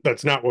 but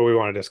that's not what we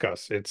want to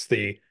discuss. It's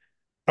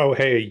oh,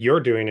 hey, you're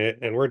doing it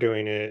and we're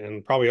doing it,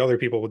 and probably other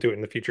people will do it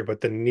in the future,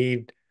 but the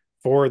need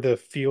for the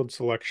field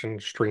selection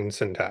string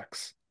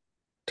syntax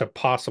to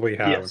possibly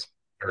have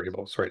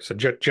variables, right? So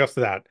just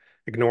that,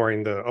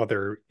 ignoring the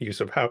other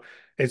use of how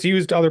it's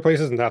used other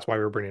places, and that's why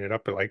we're bringing it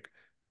up. But like,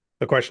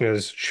 the question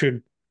is,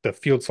 should the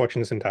field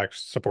selection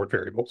syntax support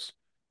variables?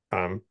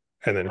 And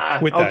then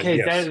with that,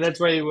 yes. that's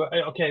where you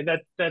okay.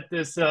 That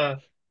is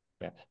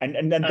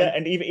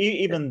and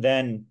even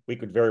then, we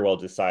could very well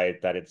decide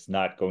that it's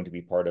not going to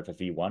be part of a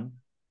V1.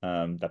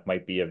 That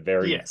might be a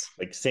very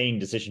sane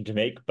decision to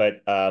make,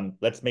 but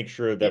let's make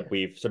sure that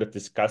we've sort of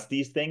discussed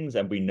these things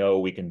and we know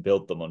we can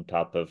build them on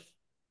top of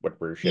what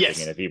we're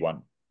shipping in a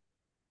V1.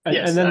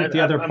 And then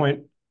the other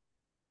point,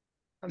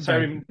 I'm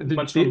very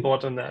much on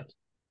board on that.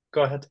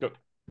 Go ahead. Go.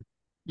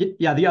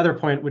 Yeah, the other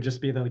point would just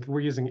be that like we're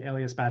using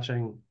alias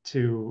batching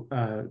to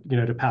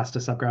to pass to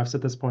subgraphs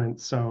at this point.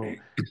 So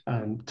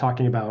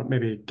talking about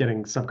maybe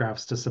getting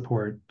subgraphs to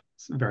support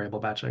variable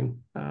batching,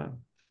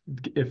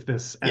 if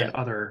this and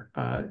other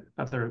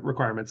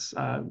requirements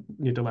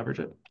need to leverage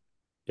it.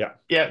 Yeah,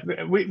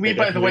 we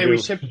by the way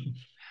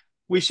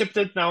we shipped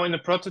it now in a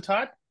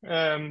prototype,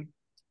 in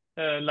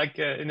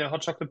a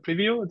hot chocolate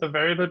preview, the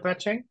variable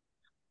batching,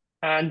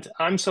 and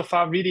I'm so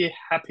far really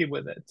happy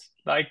with it.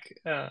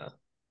 Like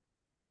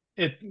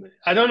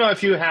I don't know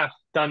if you have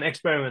done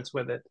experiments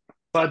with it,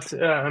 but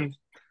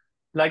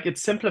like it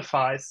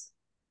simplifies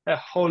a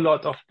whole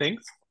lot of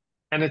things,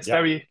 and it's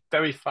very,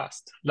 very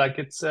fast. Like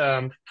it's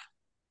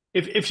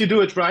if you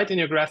do it right in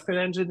your graphical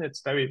engine,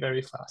 it's very,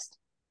 very fast.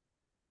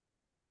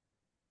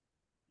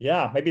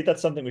 Yeah, maybe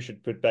that's something we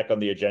should put back on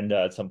the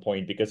agenda at some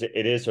point, because it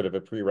is sort of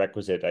a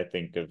prerequisite, I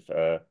think, of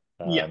a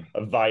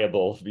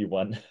viable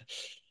V1.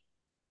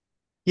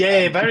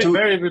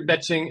 Variable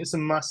batching is a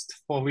must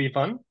for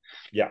V1.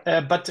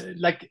 Yeah. But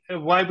like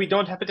why we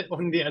don't have it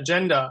on the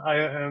agenda,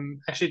 I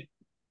actually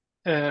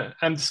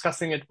I'm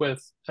discussing it with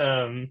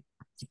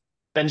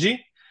Benji.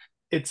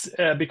 It's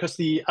because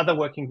the other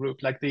working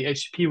group, like the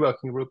HTTP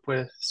working group,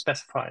 will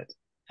specify it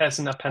as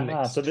an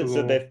appendix. So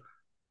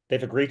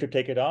they've agreed to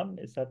take it on?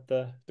 Is that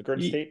the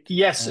current state?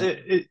 Yes.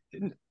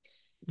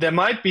 There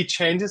might be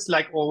changes,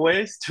 like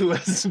always, to a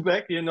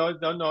spec.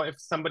 Don't know if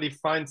somebody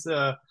finds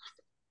some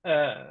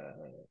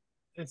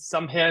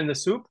hair in the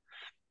soup.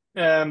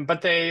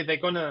 But we're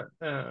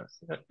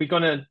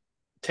gonna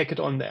take it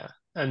on there,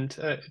 and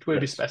it will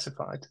be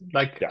specified.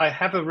 Like I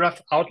have a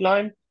rough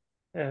outline.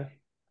 I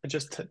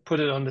just put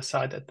it on the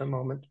side at the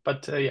moment,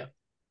 but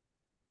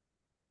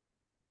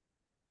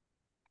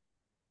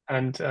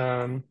and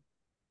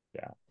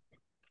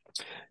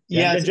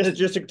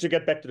just to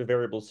get back to the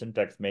variable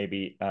syntax,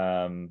 maybe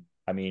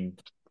I mean,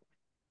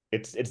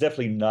 it's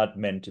definitely not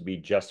meant to be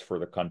just for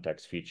the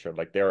context feature.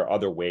 Like there are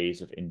other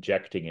ways of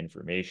injecting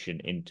information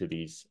into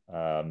these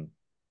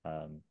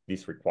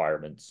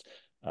requirements.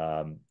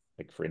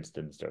 Like for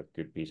instance, there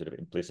could be sort of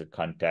implicit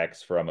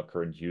context from a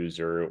current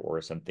user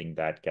or something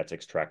that gets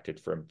extracted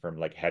from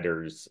like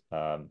headers.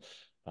 There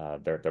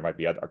might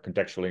be other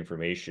contextual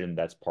information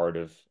that's part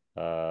of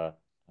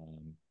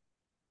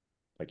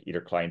like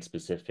either client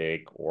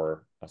specific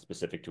or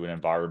specific to an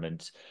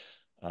environment.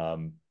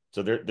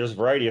 So there's a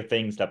variety of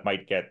things that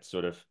might get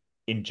sort of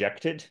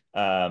injected.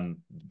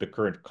 The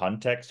current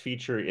context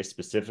feature is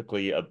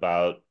specifically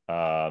about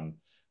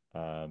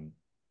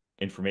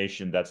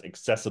information that's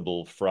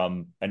accessible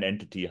from an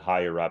entity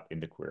higher up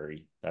in the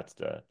query. That's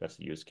the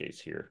use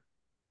case here.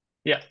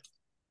 Yeah.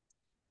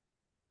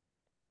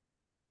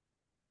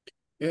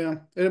 Yeah,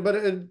 but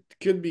it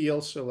could be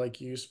also like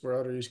used for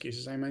other use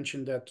cases. I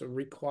mentioned that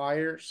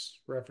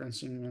requires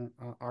referencing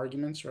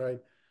arguments, right?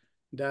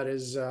 That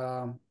is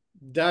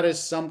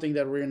something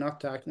that we're not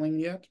tackling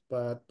yet,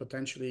 but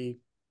potentially,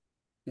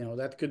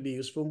 that could be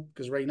useful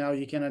because right now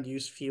you cannot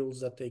use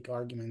fields that take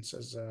arguments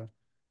as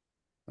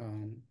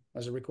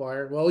a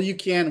require. Well, you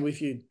can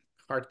if you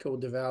hard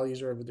code the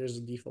values or if there's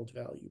a default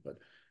value, but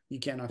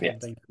you cannot have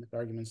dynamic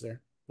arguments there.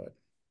 But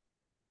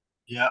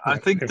yeah, I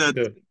think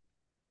that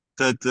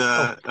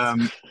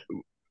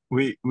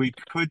we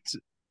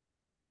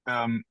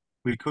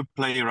could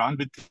play around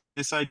with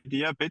this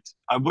idea a bit.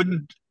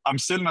 I'm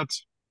still not.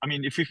 I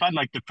mean, if we find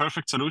like the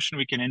perfect solution,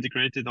 we can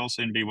integrate it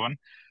also in V1.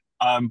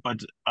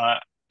 But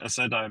as I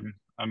said, I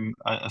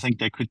think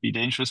that could be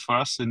dangerous for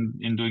us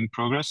in doing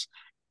progress.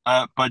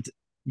 But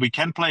we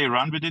can play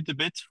around with it a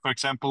bit. For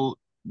example,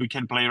 we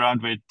can play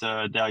around with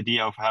the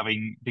idea of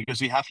having, because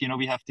we have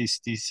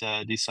these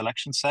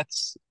selection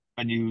sets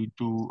when you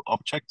do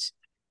objects.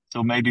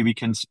 So maybe we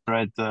can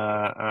spread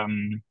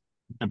the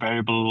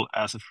variable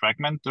as a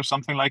fragment or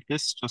something like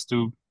this, just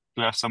to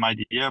have some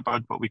idea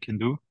about what we can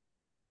do.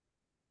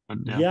 But,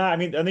 yeah, I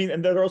mean,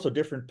 and there are also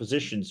different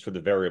positions for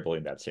the variable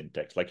in that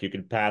syntax. Like you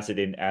can pass it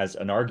in as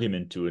an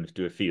argument to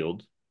a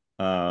field,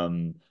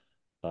 or,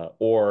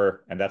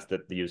 and that's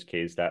the use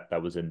case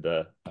that was in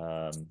the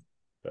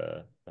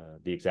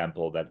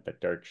example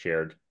that Derek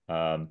shared.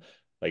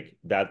 Like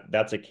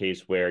that's a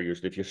case where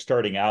if you're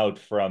starting out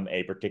from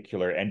a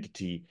particular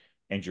entity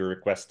and you're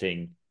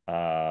requesting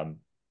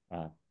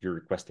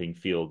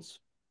fields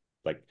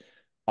like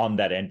on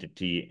that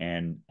entity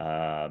and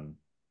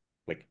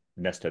like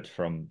nested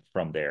from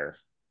there.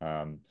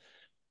 And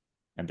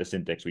the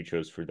syntax we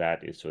chose for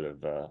that is sort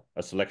of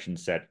a selection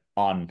set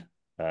on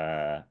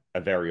a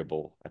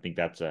variable. I think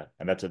that's a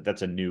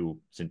new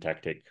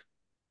syntactic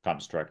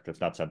construct. That's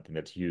not something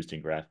that's used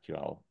in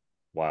GraphQL,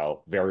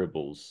 while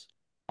variables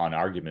on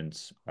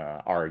arguments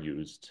are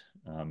used.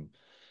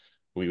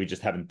 We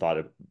just haven't thought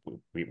of,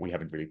 we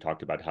haven't really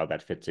talked about how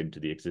that fits into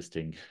the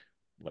existing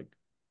like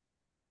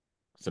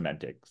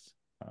semantics.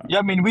 yeah,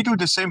 I mean, we do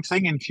the same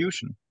thing in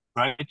Fusion,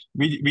 right?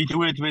 We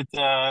do it with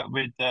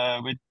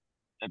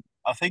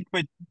I think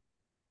we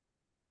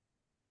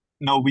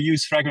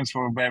use fragments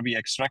for where we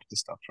extract the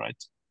stuff, right?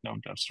 No,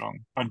 that's wrong.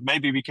 But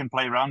maybe we can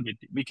play around with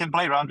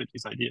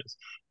these ideas.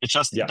 It's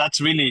just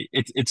that's really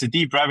it's a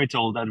deep rabbit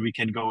hole that we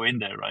can go in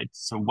there, right?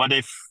 So what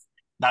if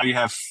now you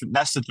have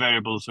nested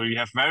variables, or you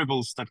have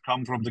variables that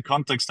come from the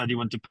context that you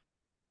want to,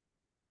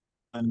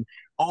 and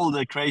all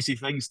the crazy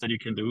things that you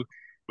can do,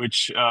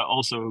 which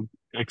also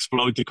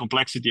exploit the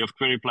complexity of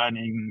query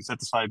planning,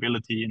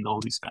 satisfiability, and all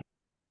these kind.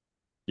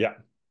 Yeah.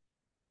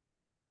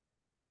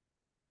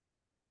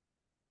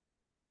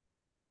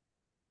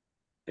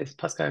 Is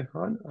Pascal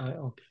gone?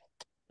 Okay.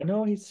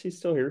 No, he's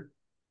still here.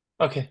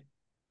 Okay.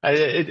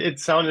 It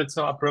sounded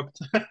so abrupt.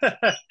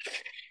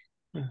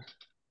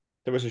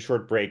 There was a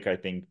short break, I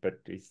think,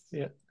 but he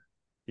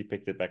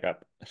picked it back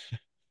up.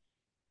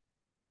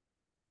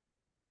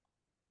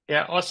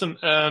 Yeah, awesome.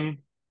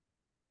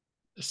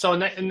 So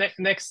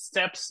next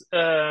steps,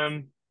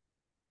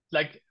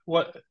 like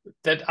what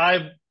that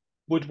I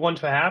would want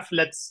to have.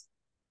 Let's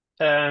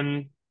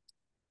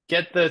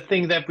get the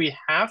thing that we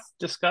have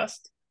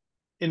discussed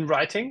in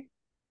writing.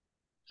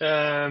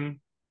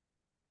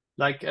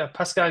 Like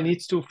Pascal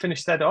needs to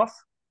finish that off,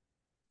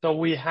 so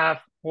we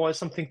have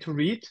something to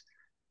read.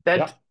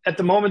 That at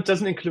the moment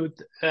doesn't include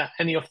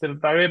any of the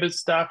variable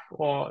stuff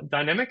or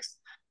dynamics,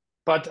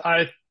 but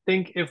I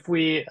think if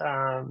we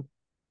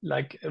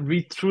like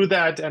read through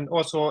that and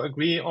also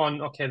agree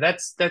on, okay,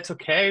 that's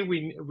okay.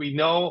 We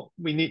know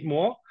we need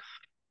more.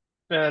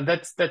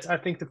 That's I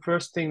think the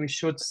first thing we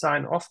should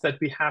sign off, that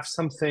we have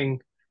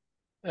something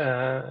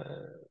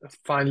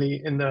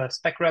finally in the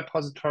spec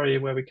repository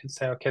where we can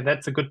say, okay,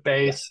 that's a good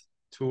base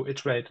to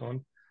iterate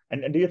on.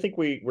 And do you think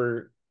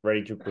we're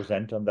ready to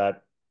present on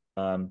that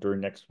during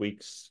next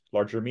week's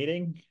larger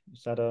meeting?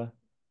 Is that a...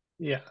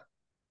 Yeah.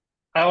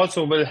 I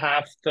also will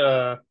have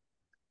the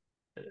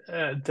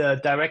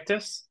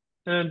directives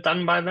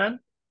done by then.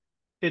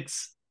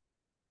 It's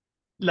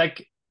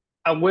like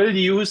I will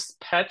use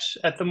patch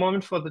at the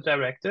moment for the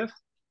directive.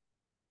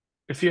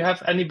 If you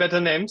have any better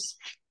names.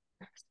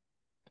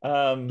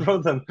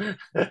 throw them.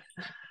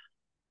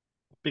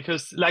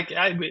 Because like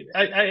I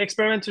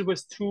experimented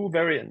with two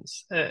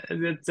variants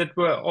that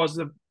were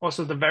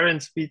also the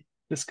variants we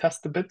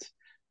discussed a bit,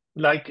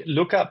 like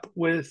lookup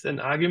with an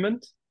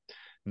argument.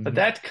 But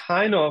that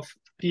kind of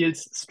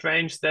feels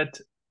strange that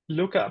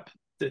lookup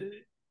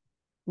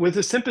with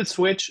a simple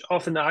switch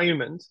of an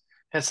argument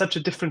has such a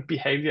different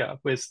behavior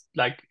with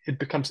like it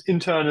becomes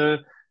internal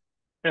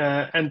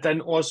and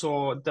then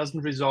also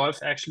doesn't resolve.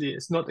 Actually,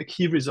 it's not a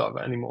key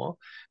resolver anymore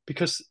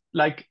because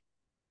like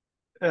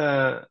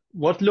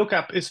what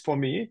lookup is for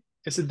me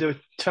is a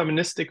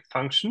deterministic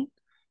function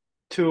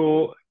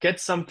to get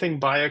something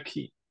by a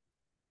key.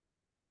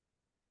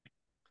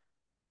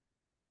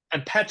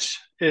 And patch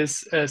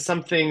is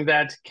something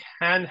that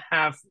can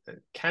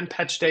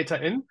patch data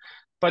in,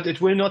 but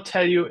it will not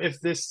tell you if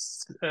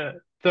this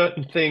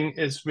certain thing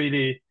is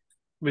really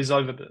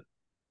resolvable.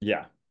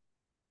 Yeah.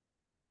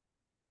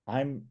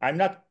 I'm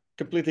not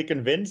completely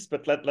convinced,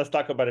 but let's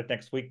talk about it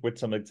next week with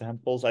some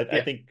examples.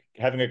 I think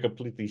having a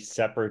completely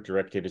separate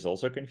directive is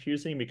also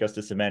confusing because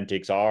the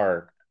semantics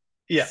are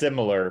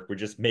similar. We're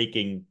just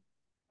making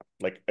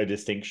like a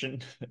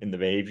distinction in the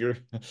behavior.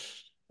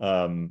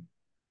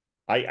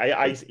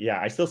 I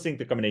still think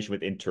the combination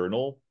with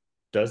internal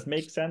does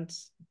make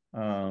sense.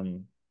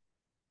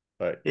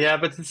 But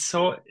it's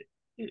so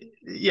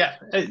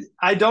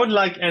I don't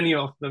like any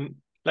of them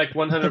like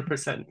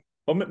 100%.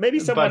 Well, maybe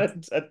someone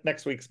at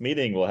next week's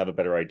meeting will have a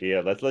better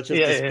idea. Let's just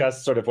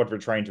discuss sort of what we're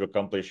trying to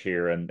accomplish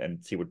here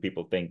and see what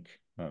people think.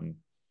 I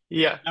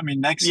mean,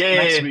 next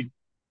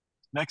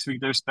week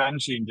there's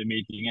Benji in the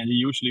meeting, and he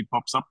usually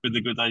pops up with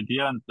a good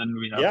idea, and then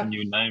we have a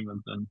new name,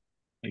 and then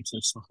makes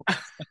it so.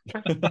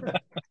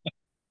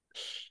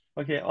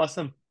 Okay,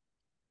 awesome.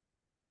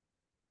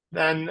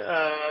 Then,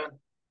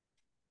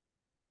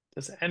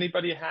 does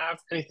anybody have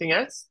anything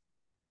else?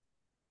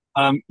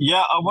 I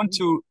want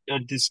to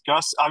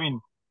discuss. I mean,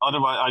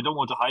 otherwise, I don't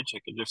want to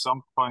hijack it. If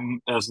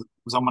someone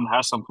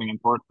has something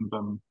important,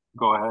 then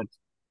go ahead.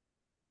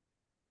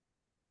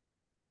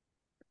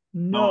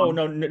 No,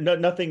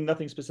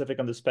 nothing specific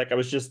on the spec. I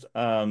was just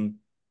I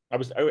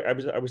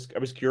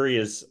was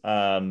curious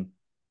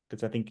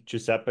because I think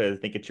Giuseppe, I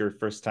think it's your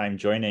first time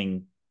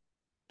joining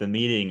the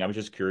meeting. I was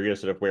just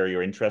curious sort of where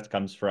your interest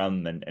comes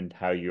from and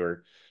how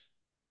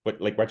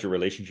what your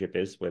relationship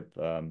is with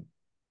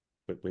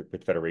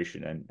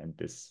Federation and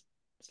this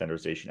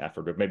standardization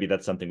effort. But maybe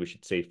that's something we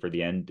should save for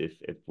the end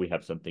if we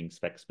have something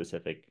spec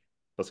specific,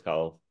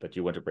 Pascal, that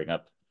you want to bring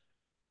up.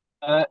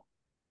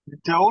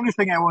 The only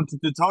thing I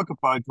wanted to talk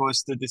about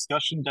was the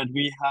discussion that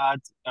we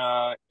had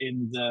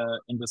in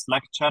the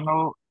Slack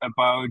channel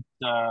about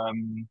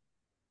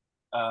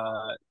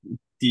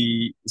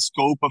the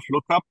scope of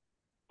lookup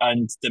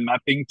and the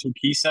mapping to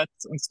key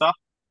sets and stuff.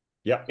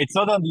 Yeah, it's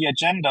not on the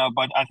agenda,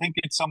 but I think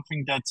it's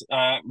something that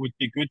would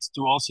be good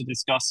to also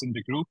discuss in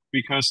the group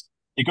because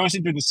it goes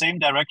into the same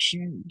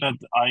direction that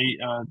I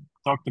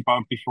talked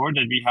about before,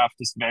 that we have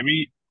this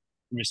very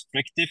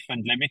restrictive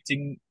and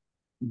limiting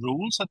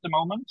rules at the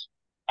moment.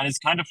 And it's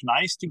kind of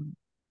nice to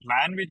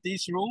plan with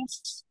these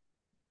rules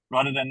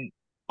rather than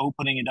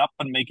opening it up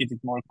and making it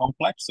more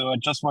complex. So I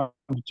just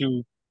wanted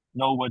to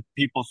know what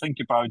people think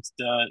about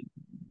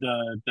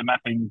the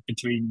mapping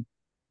between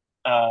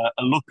a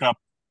lookup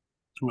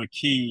to a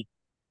key,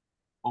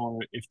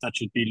 or if that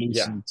should be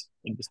loosened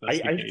in the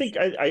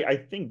specification. I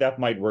think that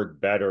might work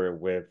better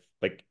with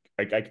like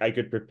I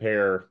could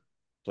prepare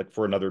like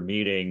for another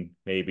meeting,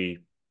 maybe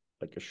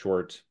like a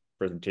short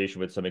presentation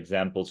with some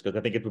examples, because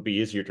I think it would be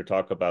easier to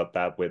talk about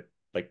that with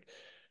like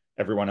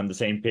everyone on the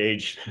same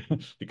page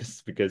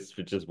because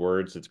with just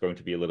words it's going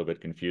to be a little bit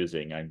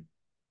confusing.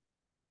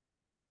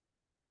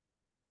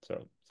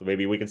 So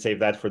maybe we can save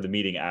that for the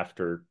meeting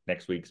after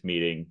next week's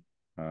meeting.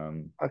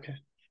 Okay.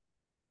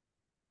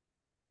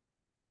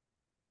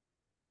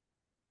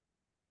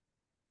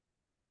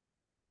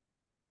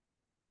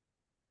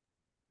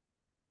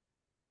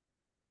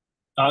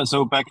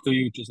 So back to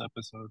you,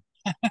 Giuseppe.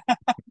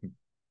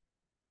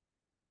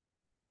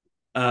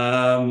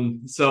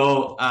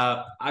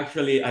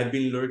 Actually, I've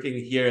been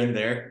lurking here and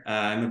there.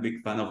 I'm a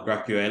big fan of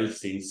GraphQL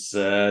since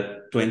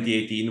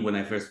 2018 when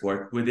I first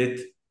worked with it.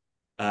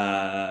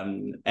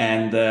 And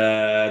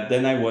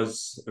then I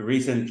was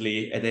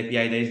recently at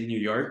API Days in New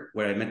York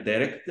where I met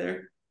Derek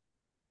there.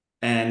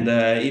 And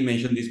he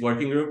mentioned this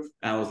working group.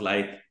 I was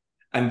like,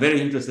 I'm very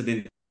interested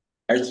in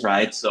arts,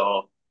 right?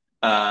 So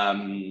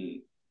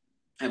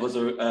I was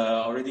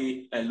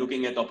already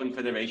looking at Open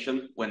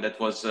Federation when that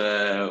was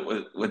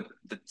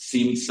that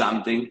seemed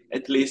something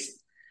at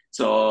least.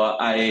 So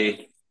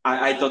I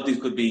thought this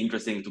could be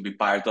interesting to be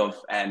part of,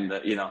 and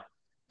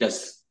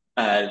just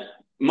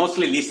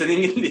mostly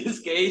listening in this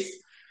case.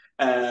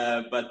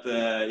 I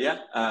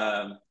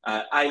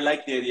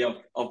like the idea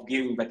of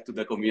giving back to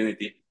the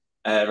community.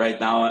 Right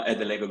now at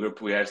the Lego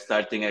Group, we are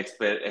starting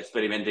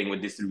experimenting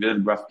with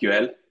distributed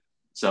GraphQL.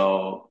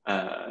 So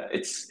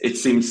it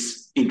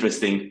seems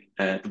interesting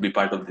to be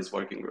part of this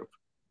working group.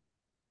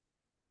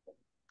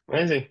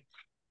 Amazing.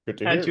 Good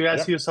to And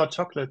hear. you saw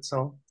chocolate,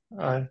 so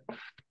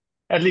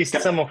At least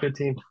some of your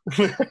team.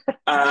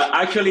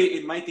 Actually,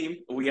 in my team,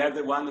 we are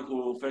the one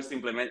who first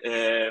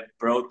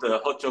brought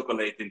hot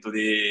chocolate into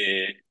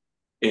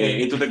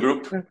the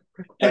group.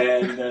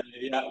 And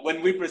yeah,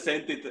 when we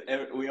present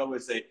it, we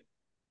always say,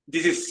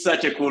 "This is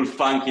such a cool,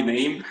 funky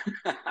name."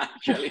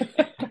 Actually.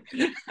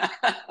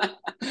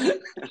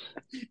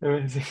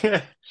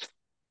 Amazing.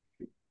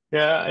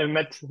 Yeah, I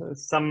met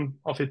some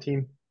of your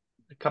team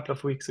a couple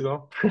of weeks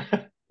ago.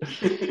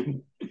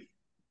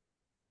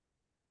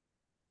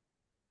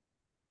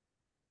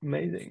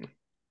 Amazing.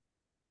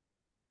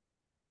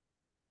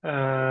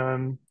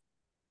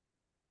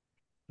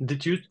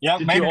 Did you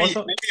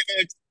also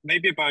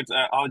maybe about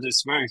how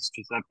this works,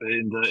 Giuseppe,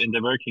 in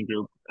the working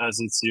group, as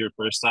it's your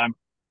first time.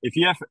 If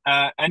you have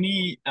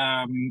any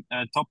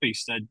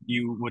topics that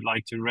you would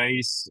like to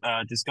raise,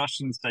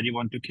 discussions that you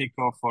want to kick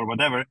off or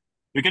whatever,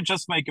 you can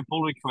just make a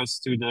pull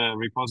request to the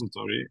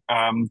repository,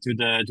 to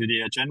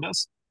the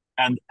agendas,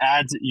 and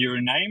add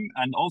your name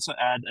and also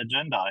add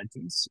agenda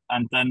items,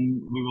 and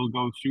then we will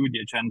go through the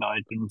agenda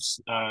items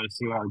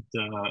throughout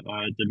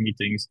the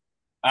meetings.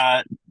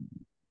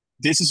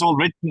 This is all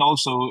written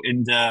also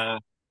in the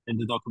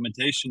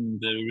documentation,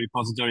 the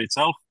repository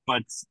itself,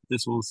 but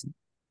this will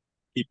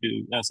keep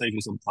you save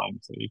you some time,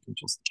 so you can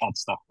just add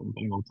stuff and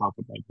then we'll talk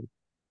about it.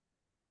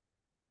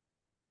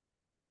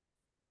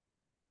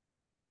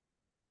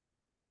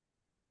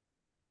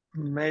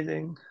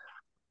 Amazing.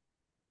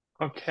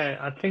 Okay,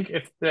 I think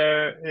if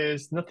there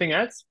is nothing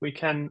else, we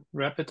can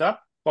wrap it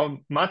up. Well,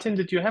 Martin,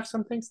 did you have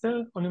something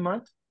still on your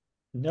mind?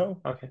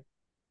 No. Okay.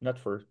 Not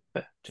for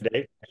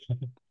today.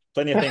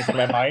 Plenty of things on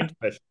my mind,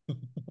 but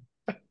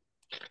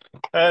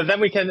then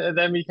we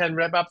can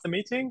wrap up the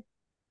meeting.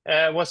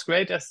 Was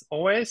great as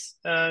always.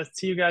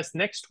 See you guys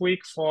next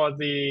week for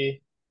the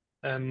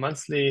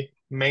monthly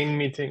main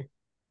meeting.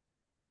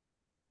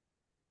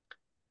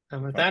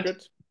 And with that,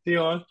 good. see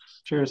you all.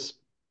 Cheers.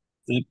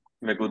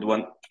 Have a good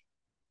one.